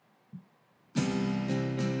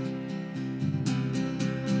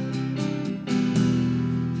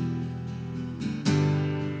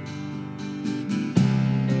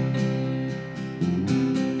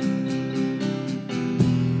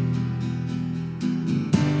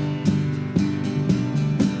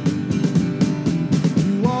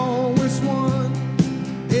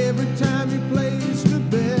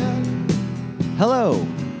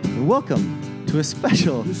welcome to a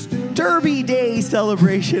special Derby Day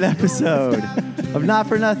celebration episode of Not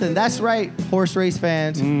For Nothing. That's right, horse race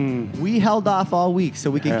fans. We held off all week so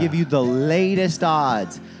we could give you the latest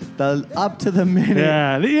odds, the up to the minute.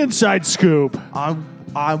 Yeah, the inside scoop. On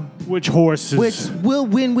Which horse is... which will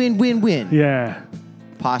win. Yeah.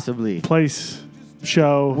 Possibly. Place,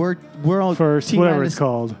 show, We're on first, whatever it's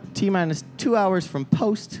called. T-minus 2 hours from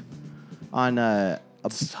post on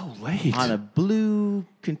So late. on a blue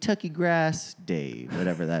Kentucky grass day,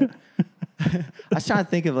 whatever that. I was trying to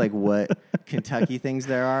think of like what Kentucky things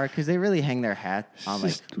there are because they really hang their hat on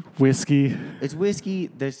like whiskey. it's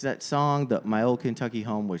whiskey. There's that song, My Old Kentucky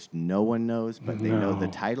Home, which no one knows, but they know the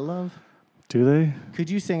title of. Do they? Could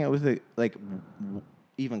you sing it with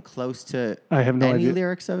even close to I have no any idea.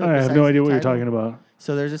 lyrics of it? I have besides no the idea what you're title? talking about.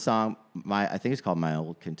 So there's a song, I think it's called My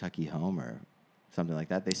Old Kentucky Home or something like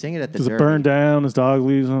that. They sing it at the Does it Derby. burn down? His dog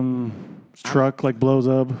leaves him. His truck blows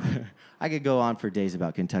up. I could go on for days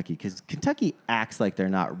about Kentucky because Kentucky acts like they're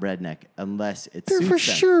not redneck unless it's They're for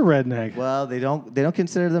sure redneck. Well, they don't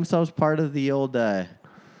consider themselves part of the old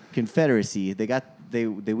Confederacy. They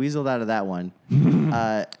weaseled out of that one.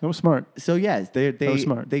 That was smart. So yes, they was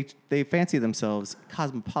smart. They fancy themselves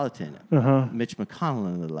cosmopolitan, Mitch McConnell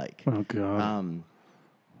and the like. Oh God.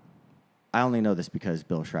 I only know this because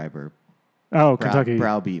Bill Schreiber Kentucky.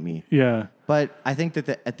 browbeat me. Yeah. But I think that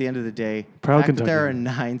at the end of the day, Proud the fact that there are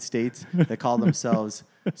Kentucky. 9 states that call themselves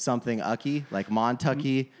something ucky, like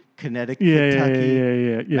Montucky, Connecticut,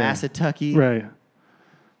 Yeah. Massatucky, Right.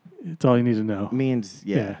 It's all you need to know. means,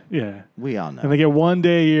 Yeah. we all know. And they get one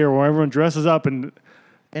day a year where everyone dresses up and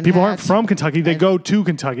people aren't hats, from Kentucky. They and go to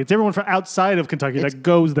Kentucky. It's everyone from outside of Kentucky that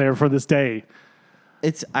goes there for this day.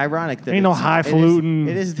 It's ironic that Ain't no highfalutin.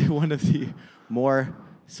 It is one of the more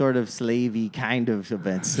sort of slavey kind of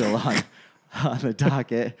events still on the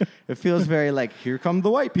docket. It feels very like, here come the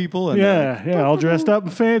white people. And they're like, Yeah, all dressed up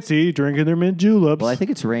and fancy, drinking their mint juleps. well, I think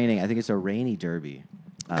it's raining. I think it's a rainy Derby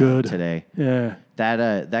Good. today. Yeah.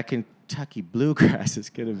 That Kentucky bluegrass is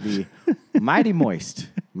going to be mighty moist.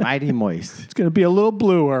 It's going to be a little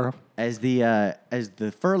bluer. As the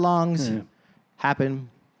furlongs happen,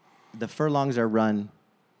 the furlongs are run,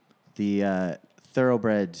 the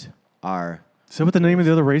thoroughbreds are. Is that what the name of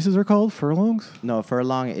the other races are called? Furlongs? No, a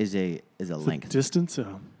furlong is a length. Distance?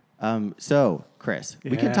 So, Chris,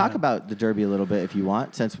 we can Yeah. talk about the Derby a little bit if you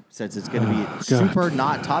want, since it's going to be super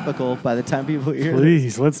not topical by the time people hear this.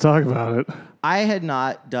 Please, let's talk about it. I had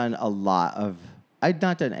not done I'd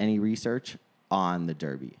not done any research on the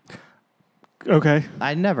Derby. Okay.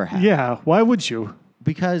 I never have. Yeah, why would you?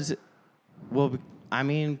 Because, well, I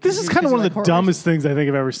mean... This is kind of one of the horse dumbest things I think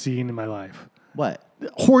I've ever seen in my life. racing. What?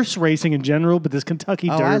 Horse racing in general, but this Kentucky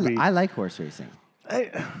Derby. I like horse racing.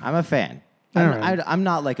 I'm a fan. All right. I'm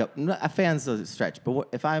not like a fan's a stretch, but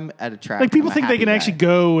if I'm at a track, Like people I'm a think they happy can guy. actually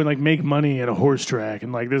go and like make money at a horse track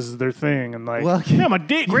and like this is their thing and like Well, yeah, my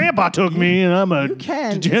grandpa took me and I'm a you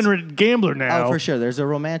can. degenerate gambler now. Oh, for sure. There's a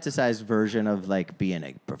romanticized version of like being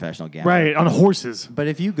a professional gambler. Right, on horses. But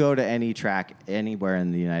if you go to any track anywhere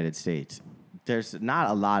in the United States, there's not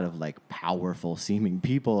a lot of like powerful seeming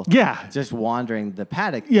people Yeah. just wandering the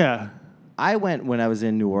paddock. Yeah. I went when I was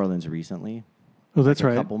in New Orleans recently. Oh, that's A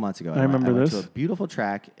right. couple months ago. I remember I went this. to a beautiful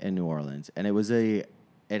track in New Orleans, and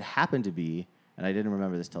it happened to be, and I didn't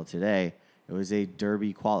remember this till today, it was a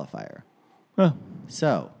Derby qualifier. Oh,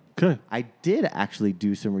 So good. I did actually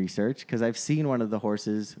do some research because I've seen one of the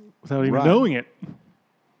horses Without even run. knowing it.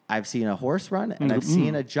 I've seen a horse run, and I've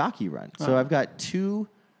seen a jockey run. So I've got two.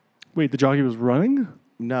 Wait, the jockey was running?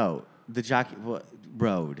 No, the jockey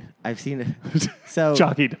rode. I've seen it. So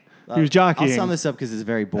Jockeyed. He was jockeying. I'll sum this up because it's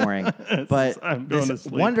very boring. But I'm going to this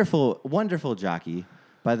sleep. wonderful jockey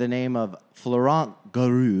by the name of Florent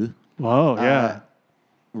Garou Oh, yeah.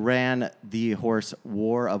 ran the horse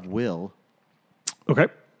War of Will Okay.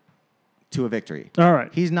 to a victory. All right.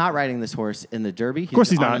 He's not riding this horse in the Derby. Of course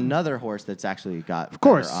he's on not. another horse that's actually got Of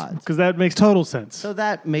course, better odds. because that makes total sense. So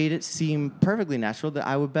that made it seem perfectly natural that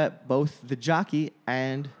I would bet both the jockey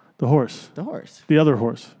and The horse. the horse. The other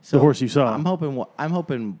horse. So the horse you saw. I'm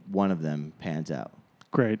hoping one of them pans out.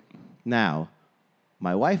 Great. Now,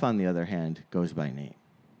 my wife, on the other hand, goes by name.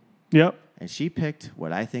 Yep. And she picked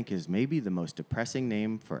what I think is maybe the most depressing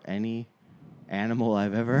name for any animal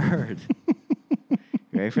I've ever heard. You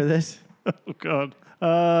ready for this? Oh, God.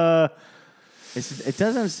 It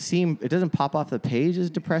doesn't pop off the page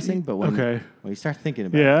as depressing, but when you start thinking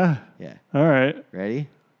about Yeah. it. Yeah. All right. Ready?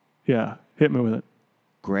 Yeah. Hit me with it.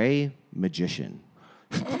 Gray Magician.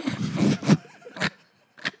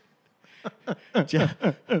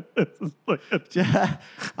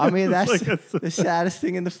 I mean, that's the saddest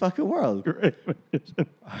thing in the fucking world.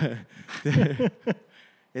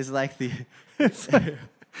 It's like the...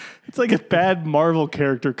 It's like a bad Marvel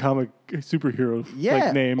character comic superhero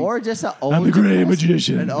like name. Or just an old... I'm the Gray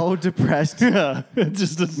Magician. An old depressed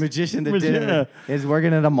just a magician that is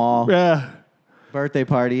working at a mall. Yeah. Birthday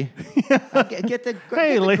party.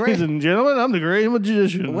 Hey, ladies and gentlemen, I'm the Gray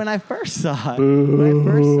Magician. When I first saw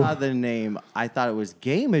the name, I thought it was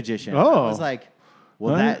Gay Magician. Oh. I was like,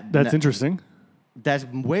 well, that's interesting. That's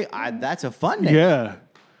a fun name. Yeah.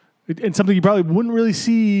 And something you probably wouldn't really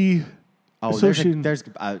see... Oh, there's 1,000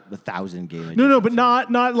 Gay Magicians. No, but not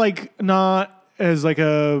as like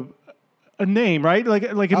a name, right?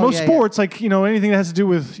 Like in most sports, like anything that has to do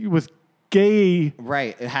with gay.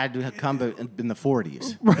 Right, it had to come in the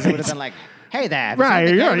 40s. Right, it would have been like, hey there, right?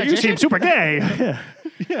 You seem super gay.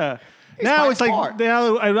 Yeah. Now it's like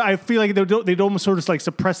I feel like they'd almost sort of like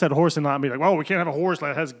suppress that horse and not be like, well, we can't have a horse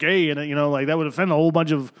that has gay in it. Like that would offend a whole bunch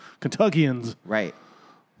of Kentuckians. Right.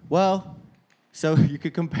 Well, so you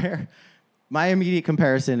could compare. My immediate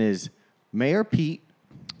comparison is Mayor Pete,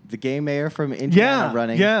 the gay mayor from Indiana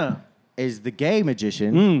running. Yeah. Is the gay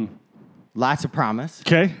magician. Lots of promise.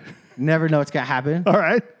 Okay. Never know what's going to happen. All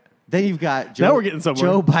right. Then you've got now we're getting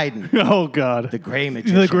somewhere. Joe Biden. Oh, God. The gray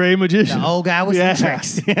magician. The gray magician. The old guy with some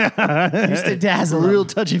tricks. Yeah. Used to dazzle him. Real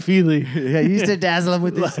touchy-feely. Yeah, used to dazzle him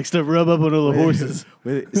with this. Likes to rub up on all the horses.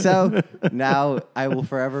 So now I will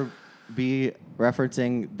forever be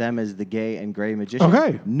referencing them as the gay and gray magician.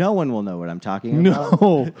 Okay. No one will know what I'm talking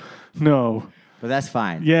about. No. But that's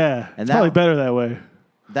fine. Yeah. And it's probably better that way.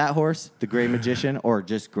 That horse, the gray magician, or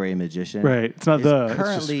just gray magician. Right. It's not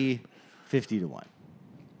currently 50-1.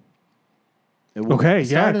 Okay.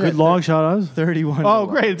 Yeah. Good long shot odds. 31. Oh,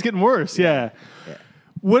 great. It's getting worse. Yeah.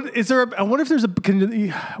 What is there? I wonder if there's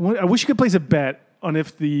I wish you could place a bet on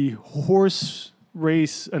if the horse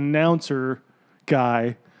race announcer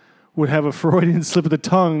guy would have a Freudian slip of the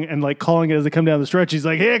tongue and like calling it as they come down the stretch. He's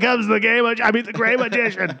like, "Here comes the the gray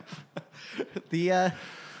magician."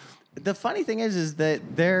 The funny thing is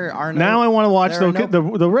that there are no... Now I want to watch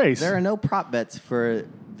the race. There are no prop bets for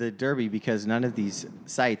the Derby because none of these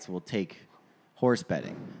sites will take horse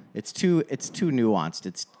betting. It's too nuanced.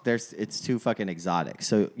 It's too fucking exotic.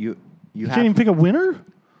 So you can't even pick a winner?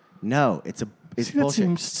 No, it's bullshit. That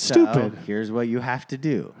seems stupid. So here's what you have to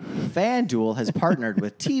do. FanDuel has partnered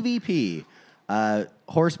with TVP,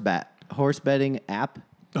 horse betting app.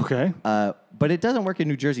 Okay. But it doesn't work in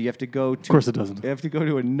New Jersey. You have to go to... Of course it doesn't. You have to go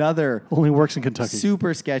to another... Only works in Kentucky.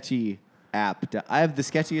 Super sketchy app. I have the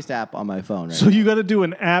sketchiest app on my phone right So now. you got to do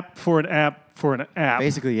an app for an app for an app.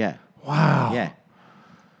 Basically, yeah. Wow. Yeah.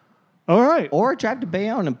 All right. Or drive to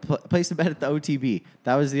Bayonne and place a bet at the OTB.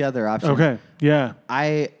 That was the other option. Okay. Yeah.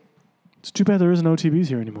 It's too bad there isn't OTBs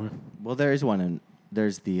here anymore. Well, there is one, and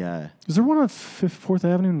there's the... Is there one on 4th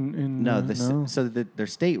Avenue in... No, no? So they're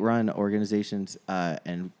state-run organizations,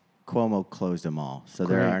 and Cuomo closed them all. So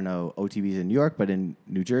there are no OTBs in New York, but in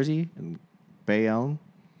New Jersey and Bayonne.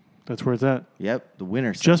 That's where it's at? Yep, the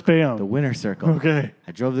winner circle. Just Bayonne? The winner circle. Okay.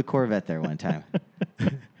 I drove the Corvette there one time.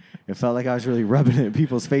 It felt like I was really rubbing it in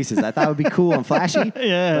people's faces. I thought it would be cool and flashy.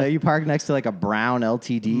 Yeah. But you park next to like a brown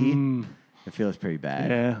LTD. It feels pretty bad.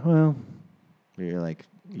 Yeah, well... You're like...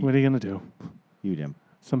 What are you going to do? You didn't...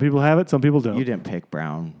 Some people have it, some people don't. You didn't pick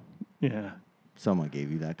brown. Yeah. Someone gave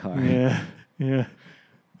you that car. Yeah, yeah.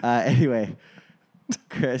 Anyway,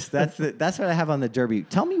 Chris, that's what I have on the Derby.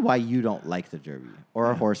 Tell me why you don't like the Derby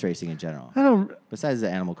or horse racing in general. I don't... Besides the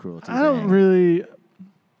animal cruelty. I don't really...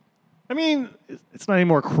 I mean, it's not any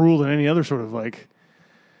more cruel than any other sort of, like,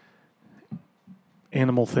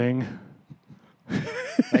 animal thing.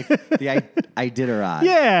 Like the Iditarod.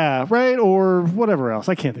 Yeah, right? Or whatever else.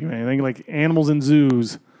 I can't think of anything. Like animals in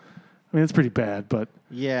zoos. I mean, it's pretty bad, but...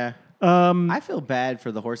 Yeah. I feel bad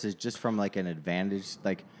for the horses just from, like, an advantage.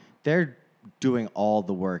 Like, they're doing all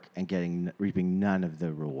the work and reaping none of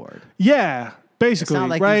the reward. Yeah, basically, it's not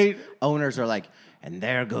like right? These owners are like, and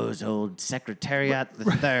there goes old Secretariat the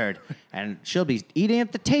Third, and she'll be eating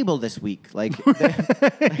at the table this week. Like,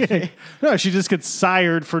 no, she just gets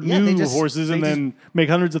sired for new horses and then make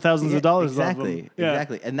hundreds of thousands of dollars off them. Yeah.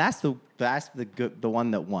 Exactly, and that's the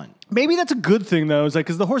one that won. Maybe that's a good thing though. It's like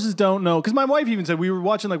because the horses don't know. Because my wife even said we were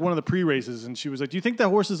watching like one of the pre-races, and she was like, "Do you think that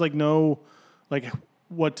horses like know like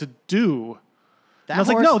what to do?" And I was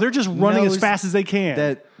like, "No, they're just running as fast as they can."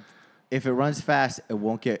 That if it runs fast, it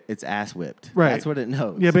won't get its ass whipped. Right. That's what it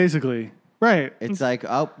knows. Yeah, basically. Right. It's like,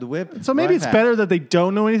 oh, the whip. So maybe it's better that they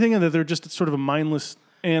don't know anything and that they're just sort of a mindless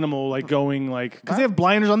animal, like going like because they have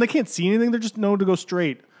blinders on, they can't see anything. They just know to go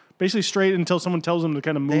straight. basically straight until someone tells them to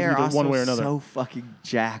kind of move They are either one way or also another. so fucking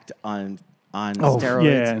jacked on Oh, steroids.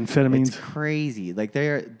 yeah, amphetamines. It's crazy. Like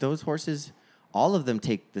those horses, all of them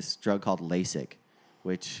take this drug called LASIK,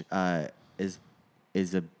 which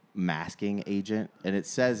is a masking agent, and it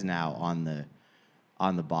says now on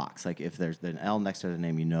the box, like if there's an L next to the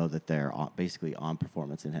name, you know that they're basically on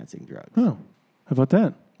performance enhancing drugs. Oh, how about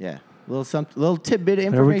that? Yeah, little tidbit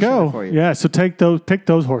of There we information go. for you. Yeah, so pick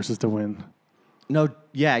those horses to win. No,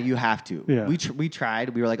 yeah, you have to. Yeah. We tried.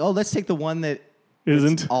 We were like, oh, let's take the one that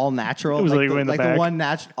Isn't all natural, It was like the, way in the like back. the one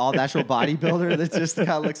all natural bodybuilder that just kind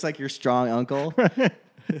of looks like your strong uncle.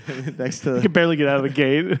 Next to You can barely get out of the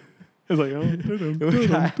gate. It's like, oh,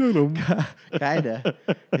 doo-dum. kinda.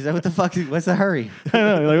 He's like, what the fuck? What's the hurry? I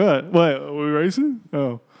know, like what? What? Are we racing?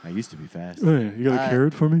 Oh, I used to be fast. hey, you got a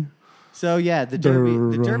carrot for me? So yeah, the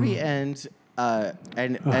derby ends,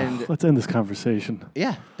 and Let's end this conversation.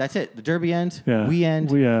 yeah, that's it. The derby ends. Yeah, We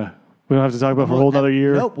end. We don't have to talk about it for a whole another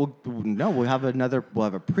year. Nope. We'll have a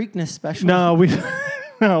Preakness special. No, we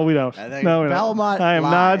no, we don't. I think No, we don't. Belmont. I am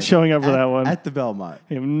live not showing up for at- that one. at the Belmont.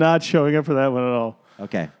 I am not showing up for that one at all.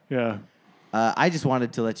 Okay. Yeah, I just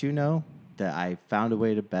wanted to let you know that I found a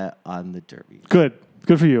way to bet on the Derby. good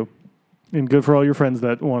for you, and good for all your friends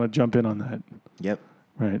that want to jump in on that. Yep,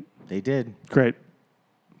 Right, they did. great,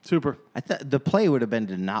 super. I thought the play would have been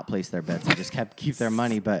to not place their bets and just keep their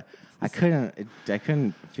money, but I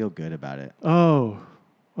couldn't feel good about it. Oh,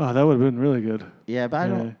 wow, that would have been really good. Yeah, but I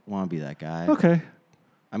Yeah. don't want to be that guy. Okay,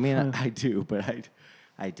 I mean, I do, but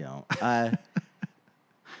I don't.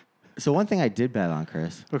 So one thing I did bet on,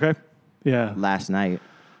 Chris, okay, yeah. last night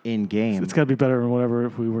in game, It's got to be better than whatever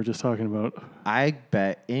we were just talking about. I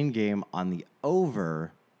bet in game on the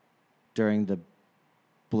over during the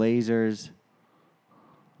Blazers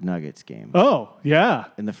Nuggets game. Oh, yeah.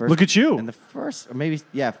 In the first, Look at you. In the first, or maybe,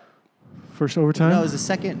 yeah. First overtime? No, it was the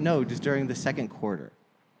second. No, just during the second quarter.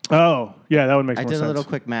 Oh, yeah, that would make I more did sense. a little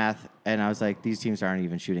quick math, and I was like, these teams aren't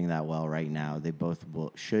even shooting that well right now. They both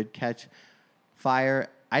should catch fire.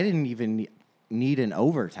 I didn't even need an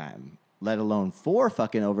overtime, let alone 4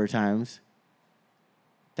 fucking overtimes.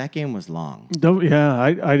 That game was long. Yeah,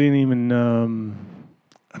 I didn't even.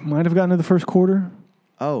 I might have gotten to the first quarter.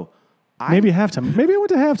 Oh, Maybe halftime. Maybe I went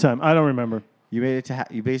to halftime. I don't remember. You made it to.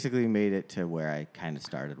 You basically made it to where I kind of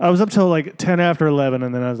started. I was up till like 10 after 11,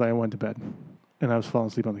 and then I went to bed, and I was falling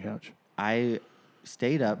asleep on the couch. I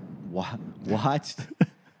stayed up,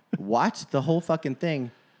 watched the whole fucking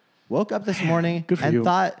thing. Woke up this morning good for and you.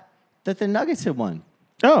 thought that the Nuggets had won.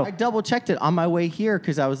 Oh, I double checked it on my way here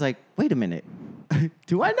because I was like, wait a minute.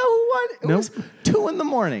 Do I know who won? It Nope. was 2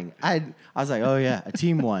 a.m. I was like, oh yeah, a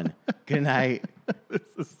team won. Good night.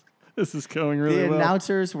 this is going really The well.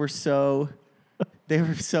 announcers were they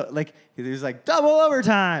were so like, he was like double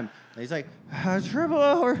overtime. And he's like triple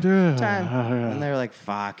overtime, and they were like,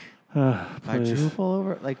 fuck, quadruple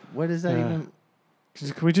over. Like, what is that even?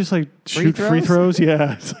 Can we just like Free shoot free throws? throws?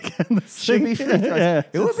 Yeah. It's like, Should be free throws. Yeah.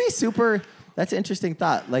 It would be super. That's an interesting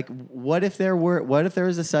thought. Like, what if there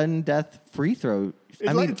was a sudden death free throw?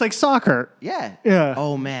 It's like soccer. Yeah. Yeah.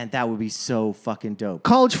 Oh man, that would be so fucking dope.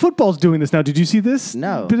 College football's doing this now. Did you see this?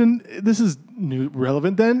 No. This is new,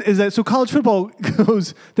 relevant then. Is that so? College football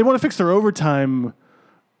goes. They want to fix their overtime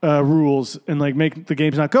rules and like make the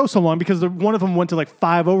games not go so long because one of them went to like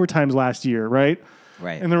 5 overtimes last year, right?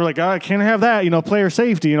 Right. And they were like, I can't have that. Player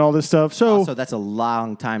safety and all this stuff. So Also, that's a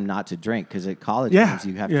long time not to drink because at college Yeah, games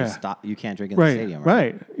you have yeah. to stop. You can't drink in the right, stadium.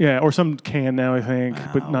 right, yeah, or some can now I think,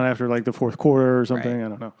 but Wow. not after like the fourth quarter or something. Right. I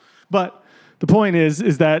don't know. But the point is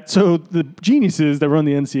that so the geniuses that run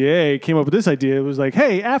the NCAA came up with this idea. It was like,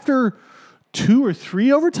 hey, after 2 or 3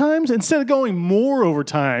 overtimes, instead of going more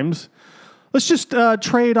overtimes, let's just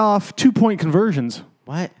trade off 2-point conversions.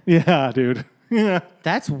 What? Yeah, dude. Yeah,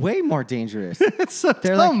 That's way more dangerous. it's so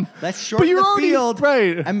They're dumb. like, let's But shorten you're the already- field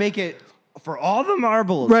right. and make it for all the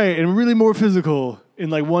marbles. Right, and really more physical in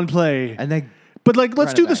like one play. And then But like, let's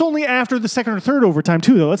Run it do this back. only after the second or third overtime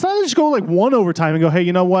too, though. Let's not just go like 1 overtime and go, hey,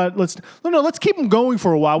 you know what? Let's keep them going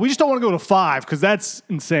for a while. We just don't want to go to 5 because that's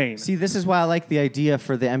insane. see, this is why I like the idea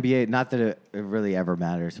for the NBA. Not that it really ever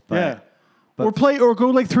matters, but Yeah, or go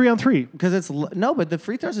like 3-on-3. because but the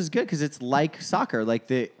free throws is good because it's like soccer.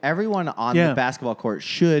 Like everyone on Yeah. the basketball court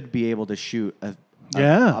should be able to shoot a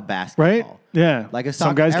basketball. right? Yeah, Like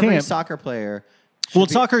some guys every can't. soccer player. Well, should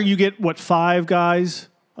be- soccer, you get 5 guys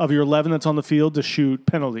of your 11 that's on the field to shoot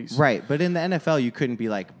penalties. Right, but in the NFL, you couldn't be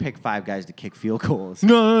like pick 5 guys to kick field goals.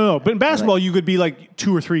 No. But in basketball, you could be like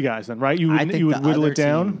 2 or 3 guys then, right? You I would, think you would the whittle other it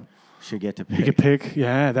down. team should get to pick. You could pick.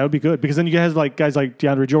 Yeah, that would be good because then you have like guys like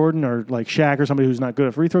DeAndre Jordan or like Shaq or somebody who's not good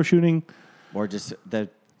at free throw shooting. Or just the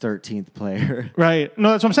 13th player. Right.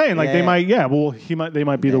 No, that's what I'm saying. Like Yeah, they yeah. might. Yeah. Well, they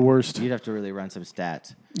might be the worst. You'd have to really run some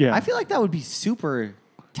stats. Yeah. I feel like that would be super.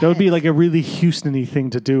 That would be tense. like a really Houston-y thing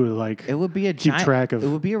to do. Like It would be a keep giant, track of. It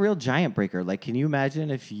would be a real giant breaker. Like, can you imagine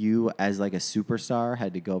if you, as like a superstar,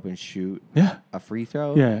 had to go up and shoot Yeah. a free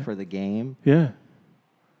throw Yeah. for the game Yeah.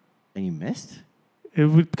 and you missed? It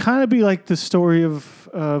would kind of be like the story of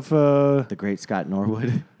The great Scott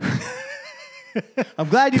Norwood. I'm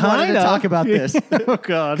glad you wanted to talk about this Oh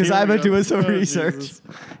God! because Here I've we been go. doing some Oh, research. Jesus.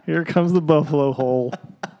 Here comes the Buffalo hole.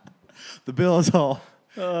 The Bills hole.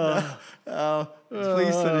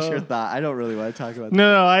 Please finish your thought. I don't really want to talk about that.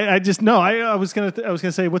 No, I was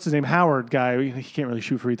gonna say what's his name, Howard guy. He can't really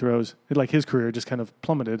shoot free throws. Like his career just kind of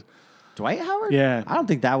plummeted. Dwight Howard? Yeah. I don't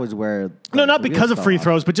think that was where. No, like, not the because wheels of fell free off.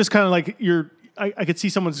 throws, but just kind of like I could see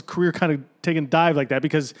someone's career kind of taking a dive like that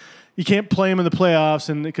because you can't play him in the playoffs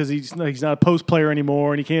and because he's not a post player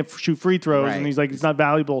anymore and he can't shoot free throws Right. and he's not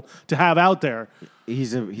valuable to have out there.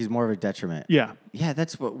 He's more of a detriment. Yeah. Yeah,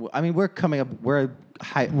 that's what I mean. We're coming up. We're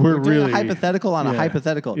doing really- a hypothetical on a yeah.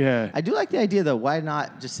 hypothetical. Yeah. I do like the idea though. Why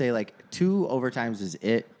not just say like 2 overtimes is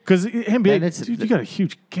it? Because And NBA, it's dude, you got a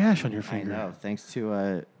huge gash on your I finger. know. Thanks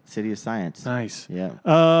to City of Science. Nice. Yeah.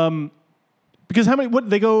 Because how many? What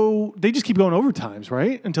they just keep going overtimes,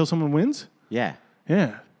 right? Until someone wins. Yeah.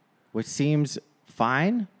 Yeah. Which seems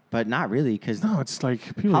fine, but not really because No, it's like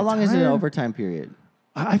people how get long is an tired. overtime period?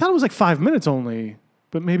 I thought it was like 5 minutes only,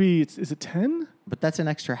 but maybe is it 10? But that's an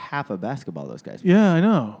extra half of basketball. Those guys. Yeah, I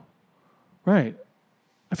know. Right.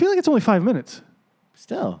 I feel like it's only 5 minutes.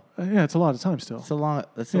 Still, Yeah, it's a lot of time still. it's a long.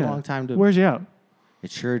 That's a Yeah. long time to. Wears you out.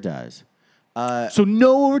 It sure does. So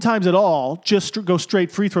no overtimes at all. Just go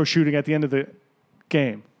straight free throw shooting at the end of the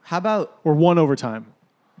game, How about or one overtime.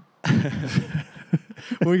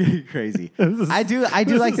 we're getting crazy? I do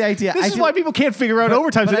like the idea. This I is do, why people can't figure out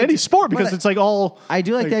overtimes but in I any do- sport but because I- it's like all. I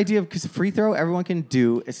do like the idea of because free throw everyone can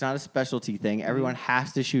do. It's not a specialty thing. Everyone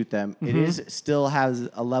has to shoot them. It is still has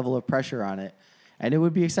a level of pressure on it, and it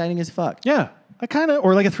would be exciting as fuck. Yeah, I kind of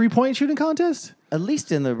or like a 3-point shooting contest. At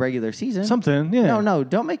least in the regular season. Something. Yeah. No,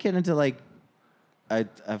 don't make it into like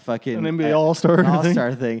a fucking An NBA All-Star thing?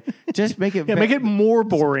 All-Star thing. Just make it. Yeah, make it more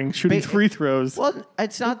boring shooting Ba- free throws. Well,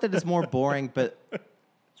 it's not that it's more boring, but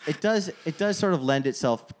it does sort of lend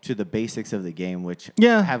itself to the basics of the game, which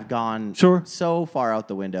Yeah. have gone Sure. so far out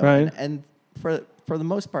the window, Right. and for the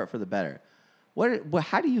most part, for the better.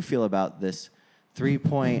 How do you feel about this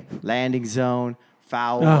 3-point landing zone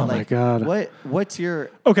foul? Oh, my God. What's your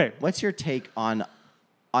Okay. What's your take on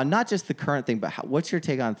not just the current thing, but what's your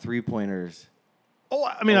take on 3-pointers? Oh,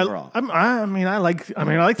 I mean, Overall. I like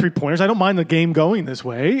 3-pointers. I don't mind the game going this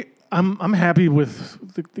way. I'm happy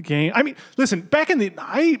with the game. I mean, listen, back in the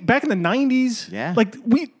 90s, Yeah. like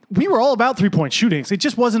we were all about 3-point shootings. It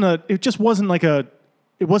just wasn't in the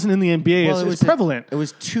NBA Well, as prevalent. It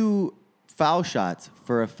was 2 foul shots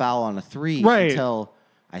for a foul on a 3 Right. until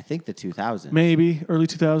I think the 2000s. Maybe early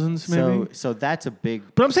 2000s, maybe. So that's a big.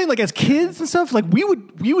 But I'm saying, like, as kids and stuff, like we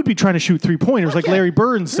would be trying to shoot 3-pointers, like yeah. Larry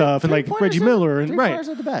Bird and stuff, and like Three-pointers Reggie are- Miller, and right. three-pointers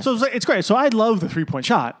are the best. So it's great. So I love the 3-point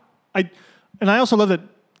shot. I also love that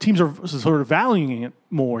teams are sort of valuing it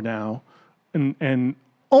more now, and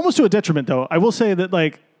almost to a detriment though. I will say that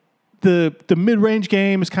like the mid range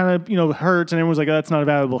game is kind of hurts, and everyone's like, oh, that's not a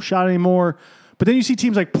valuable shot anymore. But then you see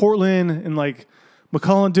teams like Portland and like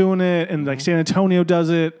McCollum doing it, and like San Antonio does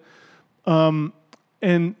it.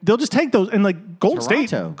 And they'll just take those, and like Golden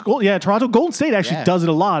Toronto. State, Toronto, Golden State actually Yeah. does it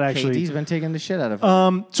a lot. Actually, KD's been taking the shit out of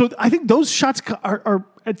it. so I think those shots are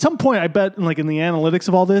at some point. I bet, like in the analytics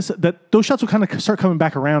of all this, that those shots will kind of start coming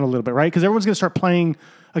back around a little bit, right? Because everyone's going to start playing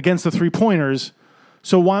against the 3-pointers.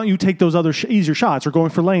 So why don't you take those other easier shots, or going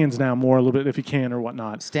for lay-ins now more a little bit if you can, or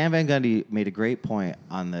whatnot? Stan Van Gundy made a great point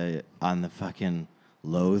on the fucking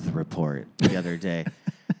Loathe report the other day,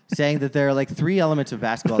 saying that there are like 3 elements of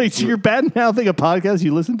basketball. Wait, so you're bad mouthing a podcast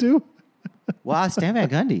you listen to? Wow, Stan Van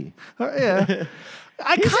Gundy. Yeah,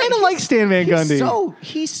 I kind of like Stan Van Gundy.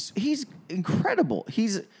 He's incredible.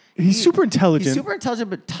 He's super intelligent. He's super intelligent,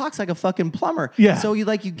 but talks like a fucking plumber. Yeah. So you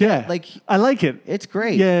get Yeah, like I like it. it's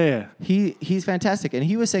great. Yeah. He's fantastic, and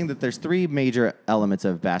he was saying that there's 3 major elements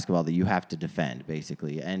of basketball that you have to defend,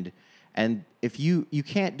 basically, and if you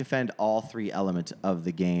can't defend all 3 elements of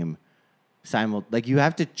the game like you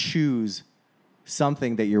have to choose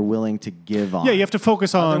something that you're willing to give on. Yeah, you have to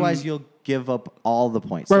focus on. Otherwise, you'll give up all the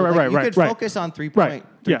points. Right, You right, could right. focus on Right, yeah.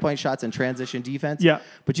 three-point shots and transition defense. Yeah.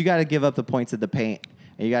 But you got to give up the points at the paint,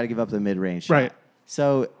 and you got to give up the mid-range shot. Right.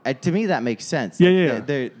 So to me, that makes sense. Yeah, Like,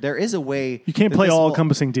 yeah. There is a way. You can't that play this will-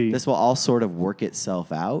 all-encompassing D. This will all sort of work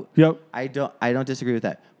itself out. Yep. I don't disagree with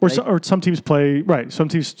that. Or, But or some teams play right. Some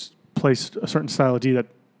teams play a certain style of D that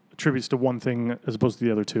attributes to one thing as opposed to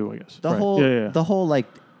the other two, I guess. The Right. whole, Yeah. the whole like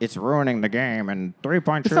it's ruining the game and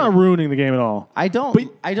 3-point It's not ruining the game at all. I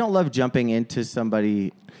don't love jumping into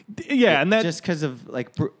somebody. Yeah, and that just because of like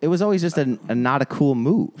it was always just a not a cool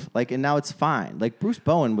move. Like, and now it's fine. Like Bruce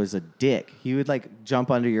Bowen was a dick. He would like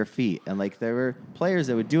jump under your feet, and like there were players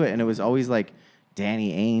that would do it, and it was always like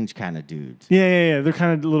Danny Ainge kind of dudes. Yeah. They're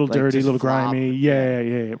kind of a little Like, dirty, a just little flop. grimy.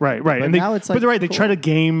 Yeah. Right. But And now it's like, but they're right. They try cool. to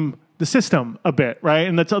game the system a bit, right?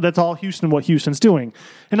 And that's all Houston. What Houston's doing,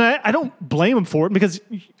 and I don't blame them for it because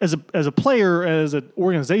as a player, as an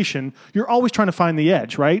organization, you're always trying to find the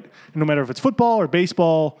edge, right? And no matter if it's football or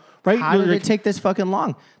baseball, right? How did it take this fucking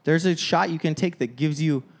long? There's a shot you can take that gives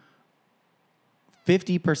you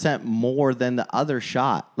 50% more than the other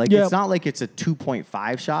shot. Like, Yeah. it's not like it's a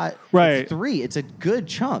 2.5 shot. Right. It's 3. It's a good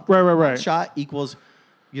chunk. Right. One shot equals,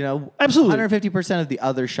 Absolutely. 150% of the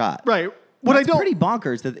other shot. Right. What That's I don't pretty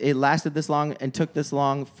bonkers that it lasted this long and took this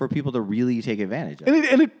long for people to really take advantage of.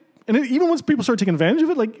 And it, even once people started taking advantage of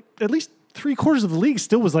it, like at least 3/4 of the league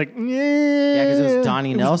still was like, yeah, because it was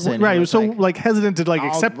Donnie Nelson. right? It It was was so like, hesitant to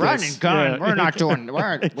accept run this. and gun. Yeah. We're not doing.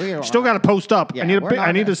 We Still got to post up. Yeah, I need we're not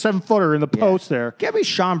I need gonna- a 7-footer in the post there. Give me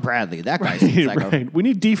Sean Bradley. That guy seems like a. Right. We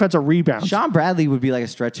need defensive rebounds. Sean Bradley would be like a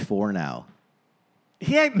stretch 4 now.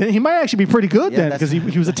 He might actually be pretty good Yeah, then that's-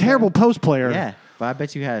 because he was a terrible post player. Yeah, but I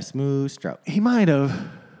bet you had a smooth stroke. He might have.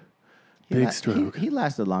 He Big la- stroke. He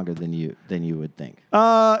lasted longer than you would think.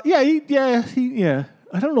 Yeah.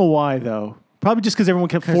 I don't know why though. Probably just because everyone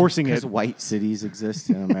kept forcing it. Because white cities exist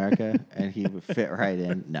in America, and he would fit right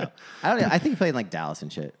in. No, I don't know. I think he played in like Dallas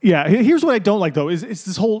and shit. Yeah, here's what I don't like though is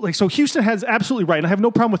this whole like so Houston has absolutely right, and I have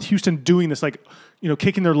no problem with Houston doing this, like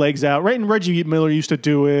kicking their legs out, right? And Reggie Miller used to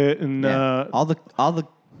do it, and Yeah. all the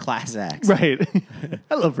class acts. right.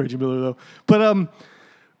 I love Reggie Miller though, but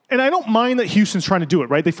and I don't mind that Houston's trying to do it,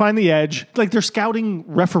 right? They find the edge, like they're scouting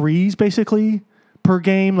referees basically per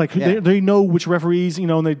game, like Yeah. they know which referees, and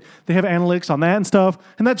they have analytics on that and stuff,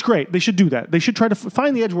 and that's great. They should do that. They should try to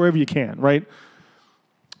find the edge wherever you can, right?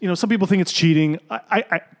 Some people think it's cheating.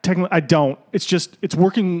 I technically I don't. It's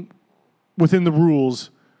working within the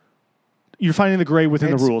rules. You're finding the gray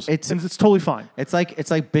within the rules, and it's totally fine. It's like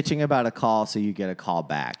bitching about a call, so you get a call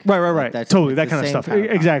back. Right. Like, that's Totally, it's that the kind of same stuff. kind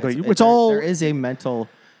of Exactly. vibe. It's all there is a mental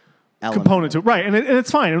element. component to it, right? And it's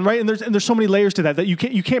fine, and right, and there's so many layers to that you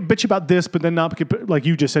can't bitch about this, but then not like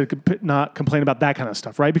you just said, not complain about that kind of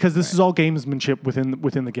stuff, right? Because this is all gamesmanship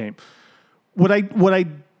within the game. What I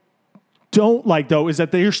don't like though is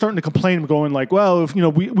that they're starting to complain and going like, well, if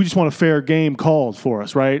we just want a fair game called for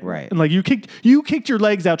us, right? Right. And like you kicked your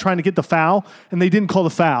legs out trying to get the foul, and they didn't call the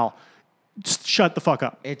foul. Just shut the fuck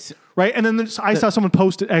up. It's Right, and then I saw someone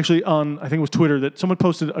post it actually on, I think it was Twitter, that someone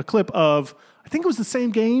posted a clip of, I think it was the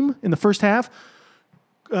same game in the first half.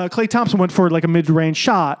 Klay Thompson went for like a mid-range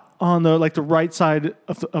shot on the right side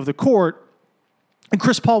of the court, and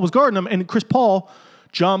Chris Paul was guarding him, and Chris Paul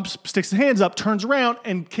jumps, sticks his hands up, turns around,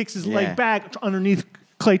 and kicks his leg back underneath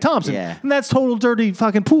Klay Thompson. Yeah. And that's total dirty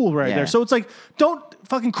fucking pool right Yeah. there. So it's like, don't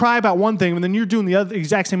fucking cry about one thing, and then you're doing the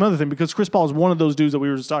exact same other thing, because Chris Paul is one of those dudes that we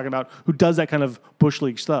were just talking about who does that kind of Bush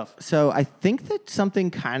League stuff. So I think that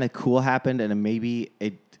something kind of cool happened, and maybe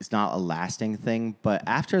it's not a lasting thing, but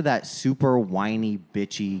after that super whiny,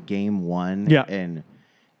 bitchy game 1 Yeah.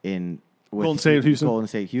 in Golden State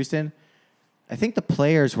Houston, I think the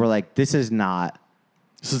players were like, this is not,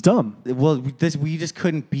 This is dumb. well, we just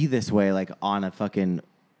couldn't be this way, like on a fucking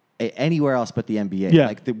anywhere else but the NBA. Yeah.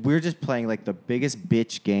 Like we're just playing like the biggest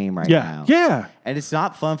bitch game right Yeah. now. Yeah. And it's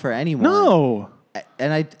not fun for anyone. No.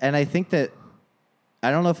 And I think that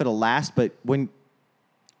I don't know if it'll last, but when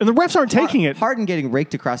And the refs aren't taking it. Harden getting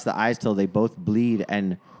raked across the eyes till they both bleed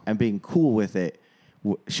and being cool with it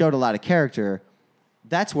showed a lot of character.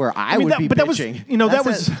 That's where I would be that was-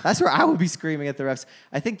 bitching. That's where I would be screaming at the refs.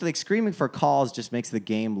 I think like screaming for calls just makes the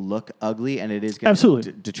game look ugly, and it is going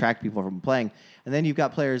Absolutely. to detract people from playing. And then you've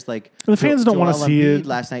got players like The fans don't wanna Joel see Embiid it.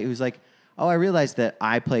 last night, who's like, "Oh, I realized that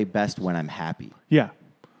I play best when I'm happy." Yeah.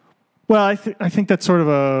 Well, I think that's sort of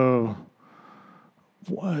a,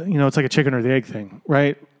 it's like a chicken or the egg thing,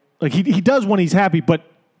 right? Like he does when he's happy, but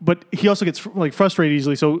he also gets like frustrated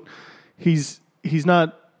easily. So he's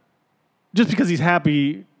not just because he's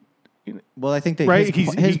happy. Well, I think that Right?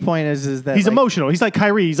 his point is that He's like, emotional. He's like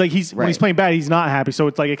Kyrie. He's like when he's Right. playing bad, he's not happy. So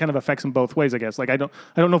it's like it kind of affects him both ways, I guess. Like I don't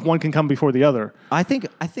know if one can come before the other. I think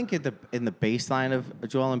in the baseline of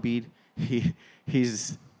Joel Embiid,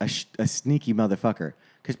 he's a sneaky motherfucker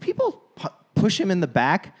because people push him in the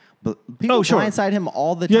back, but people sure. blindside him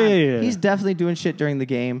all the time. Yeah. He's definitely doing shit during the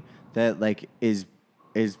game that like is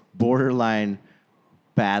borderline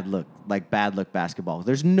bad look basketball.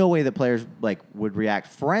 There's no way that players like would react.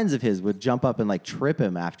 Friends of his would jump up and like trip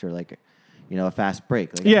him after like a fast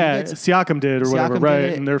break. Like, Yeah, Siakam did or whatever, Siakam right?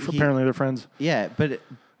 did it. And apparently they're friends. Yeah, but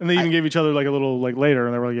And they even gave each other like a little like later,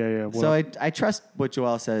 and they were like, yeah. Well. so I trust what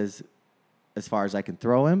Joel says as far as I can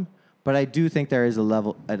throw him, but I do think there is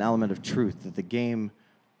an element of truth that the game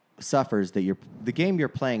suffers, that the game you're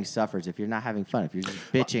playing suffers if you're not having fun, if you're just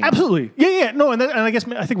bitching. Absolutely. Yeah. No, and I guess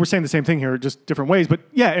I think we're saying the same thing here, just different ways. But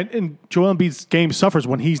yeah, and Joel Embiid's game suffers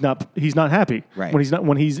when he's not happy. Right.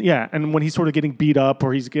 When he's sort of getting beat up,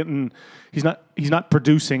 or he's not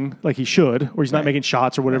producing like he should, or he's not making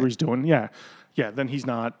shots or whatever he's doing. Yeah. Then he's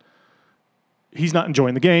not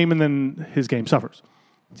enjoying the game, and then his game suffers.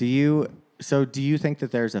 Do you think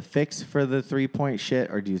that there's a fix for the 3-point shit,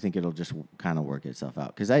 or do you think it'll just kind of work itself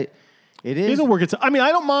out? Because It'll work itself. I mean,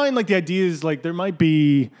 I don't mind. Like the idea is like there might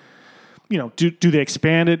be, do they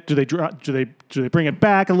expand it? Do they bring it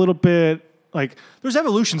back a little bit? Like there's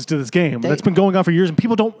evolutions to this game that's been going on for years, and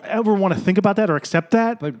people don't ever want to think about that or accept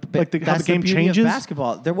that. But like how the game changes. Of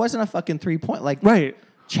basketball, there wasn't a fucking 3-point like right.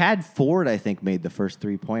 Chad Ford, I think, made the first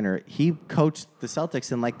 3-pointer. He coached the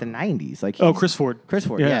Celtics in like the 90s. Like Chris Ford. Chris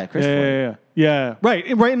Ford, yeah. Chris Ford. Yeah. Right.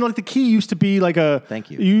 And like the key used to be like Thank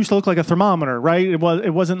you. You used to look like a thermometer, right? It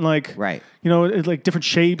wasn't like right. It's like different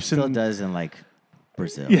shapes. Still does in like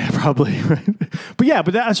Brazil. Yeah, probably. Right.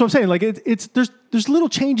 But that's what I'm saying. Like there's little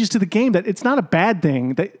changes to the game that it's not a bad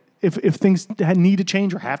thing that. If things need to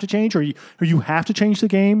change or have to change, or you have to change the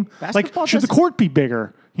game, Basketball like should the court be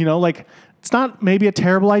bigger? Like it's not maybe a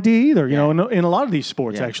terrible idea either. In a lot of these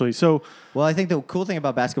sports actually. So well, I think the cool thing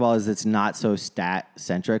about basketball is it's not so stat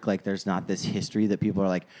centric. Like there's not this history that people are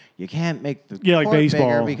like, you can't make the court like baseball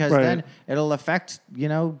bigger because then it'll affect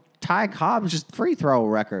Ty Cobb's free throw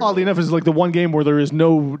record. Oddly enough, is like the one game where there is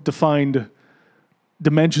no defined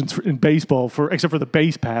dimensions in baseball except for the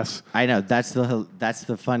base pass. I know that's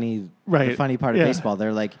the funny the funny part of baseball.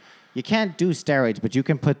 They're like, you can't do steroids, but you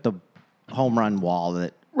can put the home run wall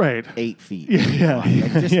at 8 feet.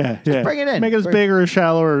 Just bring it in. Make it as big or as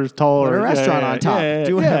shallow or as tall. Put a restaurant on top.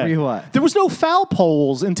 Do whatever you want. There was no foul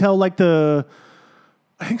poles until like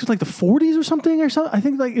I think it was like the 40s or something. I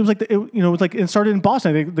think like it was like it was like it started in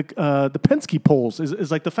Boston. I think the Penske poles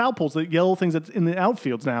is like the foul poles, the yellow things that's in the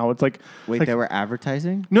outfields now. It's like they were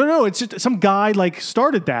advertising? No, it's just some guy like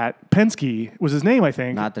started that. Penske was his name, I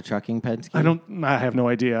think. Not the trucking Penske. I have no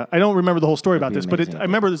idea. I don't remember the whole story about this, but I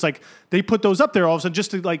remember it's like they put those up there all of a sudden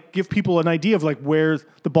just to like give people an idea of like where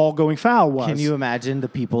the ball going foul was. Can you imagine the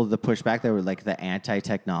pushback that were like the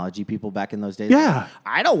anti-technology people back in those days? Yeah, like,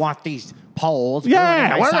 I don't want these poles.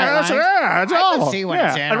 Yeah, it's all. See what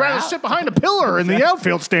it's in I'd rather sit behind a pillar in the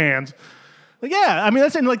outfield stands. Like, I mean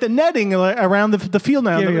that's in like the netting around the field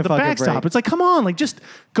now, the backstop. It's like, come on, like just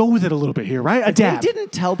go with it a little bit here, right? Adapt. They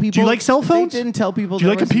didn't tell people. Do you like cell phones? They didn't tell people. Do you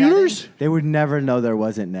like computers? Netting. They would never know there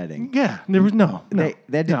wasn't netting. Yeah, there was no. They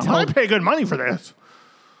didn't tell. I pay good money for this.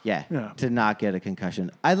 Yeah, to not get a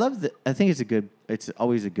concussion. I think it's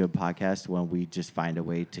always a good podcast when we just find a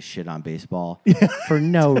way to shit on baseball for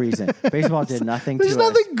no reason. Baseball did nothing to us. There's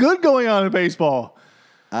nothing good going on in baseball.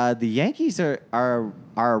 The Yankees are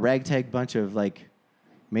a ragtag bunch of like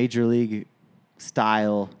major league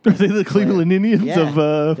style. Are they the Cleveland Indians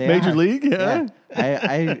of Major League? Yeah.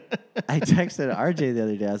 I texted RJ the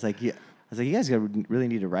other day. I was like, you guys really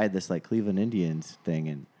need to ride this like Cleveland Indians thing,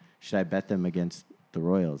 and should I bet them against the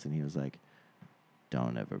Royals? And he was like,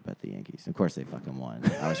 don't ever bet the Yankees. Of course they fucking won.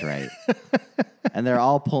 I was right. And they're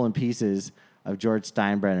all pulling pieces of George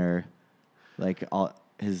Steinbrenner, like all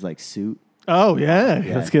his like suit. Oh yeah.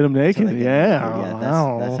 Let's get him naked. So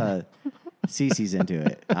that's how Cece's into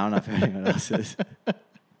it. I don't know if anyone else is.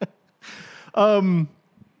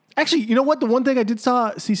 Actually, you know what? The one thing I did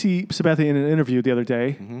saw Cece Sabathia in an interview the other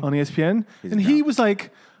day on ESPN, he was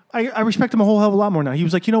like, I respect him a whole hell of a lot more now. He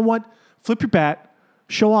was like, you know what? Flip your bat,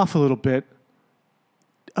 show off a little bit.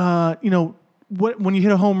 When you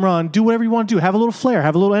hit a home run, do whatever you want to do. Have a little flair,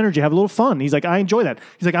 have a little energy, have a little fun. He's like, I enjoy that.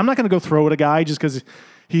 He's like, I'm not going to go throw at a guy just because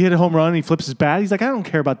he hit a home run and he flips his bat. He's like, I don't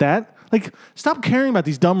care about that. Like, stop caring about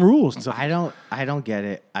these dumb rules and stuff. I don't get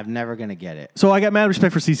it. I'm never going to get it. So I got mad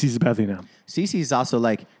respect for CC Sabathia now. CC's also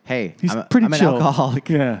like, hey, I'm chill. an alcoholic.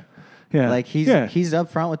 Yeah. Like he's up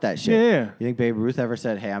front with that shit. Yeah. You think Babe Ruth ever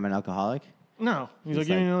said, hey, I'm an alcoholic? No. He's like,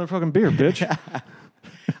 give me another fucking beer, bitch.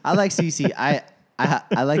 I like CC.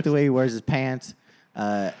 I like the way he wears his pants.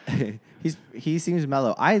 He seems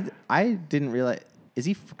mellow. I didn't realize. Is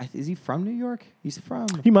he from New York?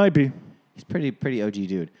 He might be. He's pretty OG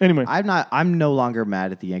dude. Anyway, I'm no longer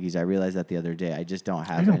mad at the Yankees. I realized that the other day. I just don't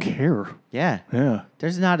have. I don't care. Yeah. Yeah.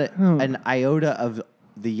 There's not an iota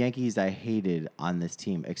the Yankees I hated on this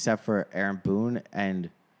team, except for Aaron Boone and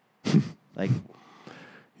like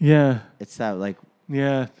Yeah. it's that like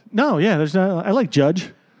Yeah. No, yeah, there's not. I like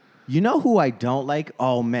Judge. you know who I don't like?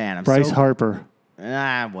 Oh man, I'm Bryce so Harper.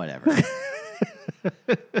 whatever.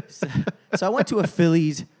 so I went to a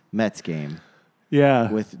Phillies Mets game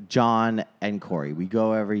Yeah. with John and Corey. We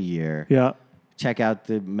go every year. Yeah. Check out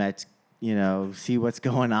the Mets, see what's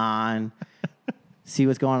going on. See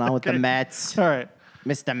what's going on with the Mets. All right.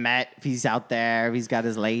 Mr. Met, if he's out there, if he's got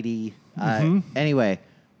his lady. Anyway,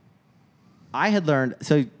 I had learned,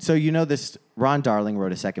 so this, Ron Darling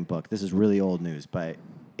wrote a second book. This is really old news, but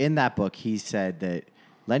in that book, he said that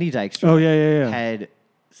Lenny Dykstra had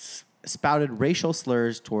spouted racial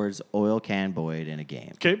slurs towards Oil Can Boyd in a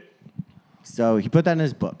game. Okay. So he put that in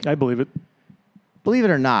his book. I believe it. Believe it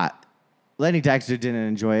or not, Lenny Dykstra didn't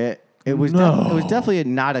enjoy it. It was No. it was definitely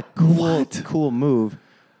not a cool move.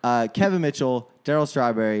 Kevin Mitchell, Darryl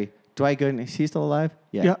Strawberry, Dwight Gooden, is he still alive?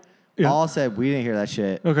 Yeah. All said we didn't hear that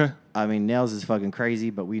shit. Okay. I mean, Nails is fucking crazy,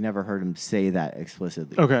 but we never heard him say that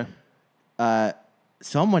explicitly. Okay.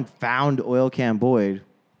 Someone found Oil Can Boyd.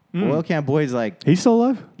 Oil Can Boyd's like, He's still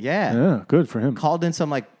alive? yeah. Yeah, good for him. Called in some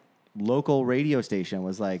like local radio station,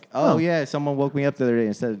 was like, oh yeah, someone woke me up the other day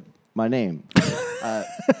and said my name.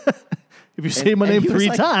 If you say my name he was 3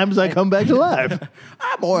 like- times, I come back to life.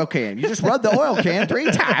 I'm Oil Can. You just rub the oil can 3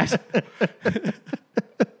 times.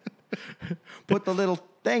 Put the little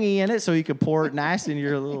thingy in it so you can pour it nice in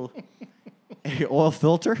your little oil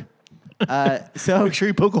filter. So Make sure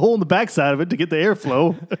you poke a hole in the backside of it to get the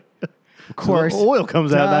airflow. of course, So the oil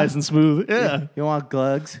comes out Duh. nice and smooth. Yeah. You want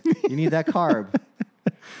glugs? You need that carb.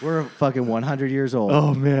 We're fucking 100 years old.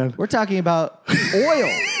 Oh, man. We're talking about oil.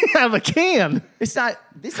 Out of a can. It's not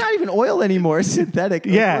even oil anymore. It's synthetic.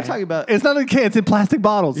 Like, Yeah. we're talking about. It's not in a can. It's in plastic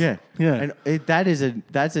bottles. Yeah. Yeah. And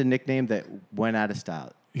that's a nickname that went out of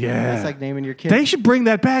style. Yeah. It's like naming your kid They should bring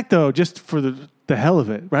that back, though, just for the hell of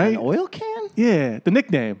it, right? an oil can. Yeah. The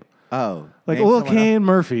nickname. Oh, Like name Oil someone Can else.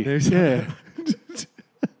 Murphy. Yeah.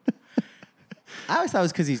 I always thought it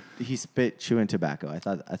was because he spit chewing tobacco. I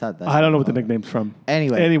thought that. I don't know what the nickname's from.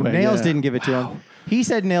 Anyway, Nails yeah. didn't give it to him. He